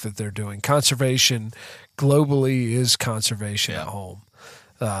important work that they're doing. Conservation globally is conservation at home,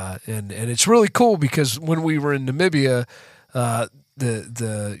 and it's really cool because when we were in Namibia,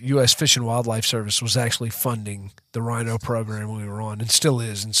 the U.S. Fish and Wildlife Service was actually funding the rhino program we were on, and still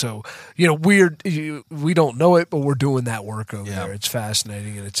is. And so, we don't know it, but we're doing that work over there. It's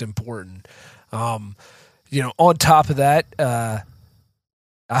fascinating and it's important. On top of that, I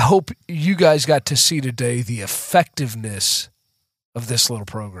hope you guys got to see today the effectiveness of this little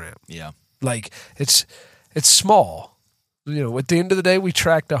program. Yeah. Like it's small. At the end of the day, we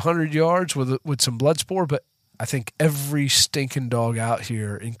tracked 100 yards with some blood spore, but I think every stinking dog out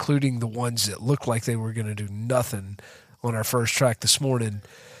here, including the ones that looked like they were going to do nothing on our first track this morning,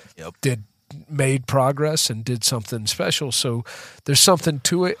 made progress and did something special. So there's something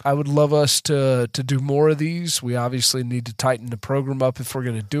to it. I would love us to do more of these. We obviously need to tighten the program up if we're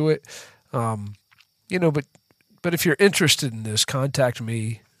going to do it. But if you're interested in this, contact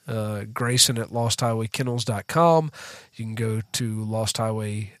me, Grayson at losthighwaykennels.com. You can go to Lost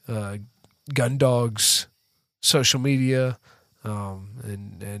Highway Gun Dogs social media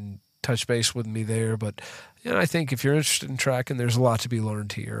and touch base with me there. But I think if you're interested in tracking, there's a lot to be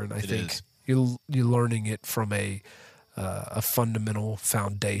learned here, and I think you're learning it from a fundamental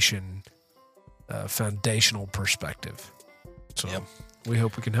foundational perspective. So we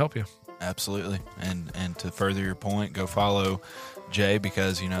hope we can help you. Absolutely. And to further your point, go follow Jay,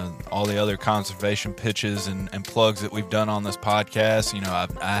 because all the other conservation pitches and plugs that we've done on this podcast,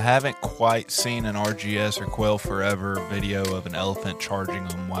 I haven't quite seen an RGS or Quail Forever video of an elephant charging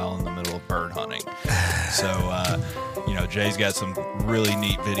them while in the middle of bird hunting. So Jay's got some really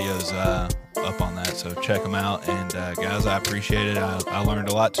neat videos up on that, so check them out. And guys, I appreciate it. I learned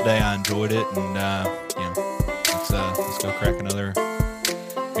a lot today. I enjoyed it, and let's go crack another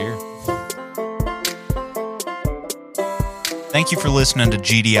beer. Thank you for listening to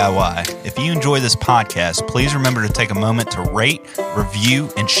GDIY. If you enjoy this podcast, please remember to take a moment to rate,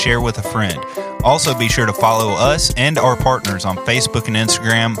 review, and share with a friend. Also, be sure to follow us and our partners on Facebook and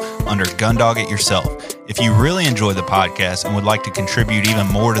Instagram under Gundog It Yourself. If you really enjoy the podcast and would like to contribute even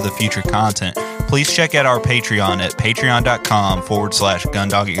more to the future content, please check out our Patreon at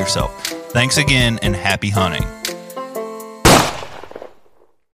patreon.com/Gundog It Yourself. Thanks again, and happy hunting.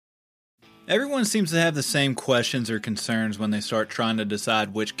 Everyone seems to have the same questions or concerns when they start trying to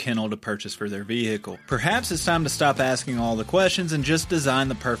decide which kennel to purchase for their vehicle. Perhaps it's time to stop asking all the questions and just design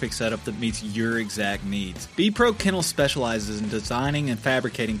the perfect setup that meets your exact needs. B-Pro Kennel specializes in designing and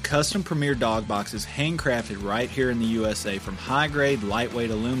fabricating custom Premier dog boxes handcrafted right here in the USA from high-grade,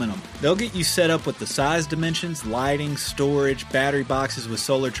 lightweight aluminum. They'll get you set up with the size dimensions, lighting, storage, battery boxes with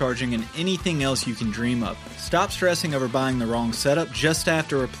solar charging, and anything else you can dream of. Stop stressing over buying the wrong setup just to have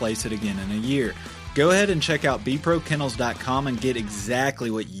to replace it again in a year. Go ahead and check out bprokennels.com and get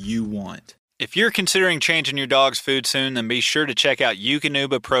exactly what you want. If you're considering changing your dog's food soon, then be sure to check out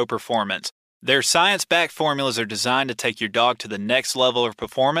Eukanuba Pro Performance. Their science-backed formulas are designed to take your dog to the next level of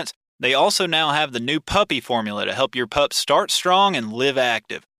performance. They also now have the new puppy formula to help your pup start strong and live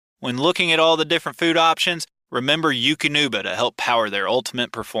active. When looking at all the different food options, remember Eukanuba to help power their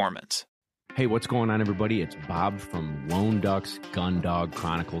ultimate performance. Hey, what's going on, everybody? It's Bob from Lone Duck's Gun Dog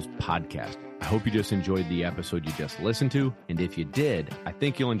Chronicles podcast. I hope you just enjoyed the episode you just listened to, and if you did, I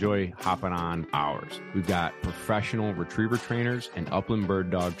think you'll enjoy hopping on ours. We've got professional retriever trainers and upland bird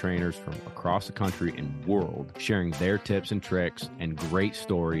dog trainers from across the country and world sharing their tips and tricks and great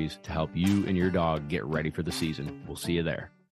stories to help you and your dog get ready for the season. We'll see you there.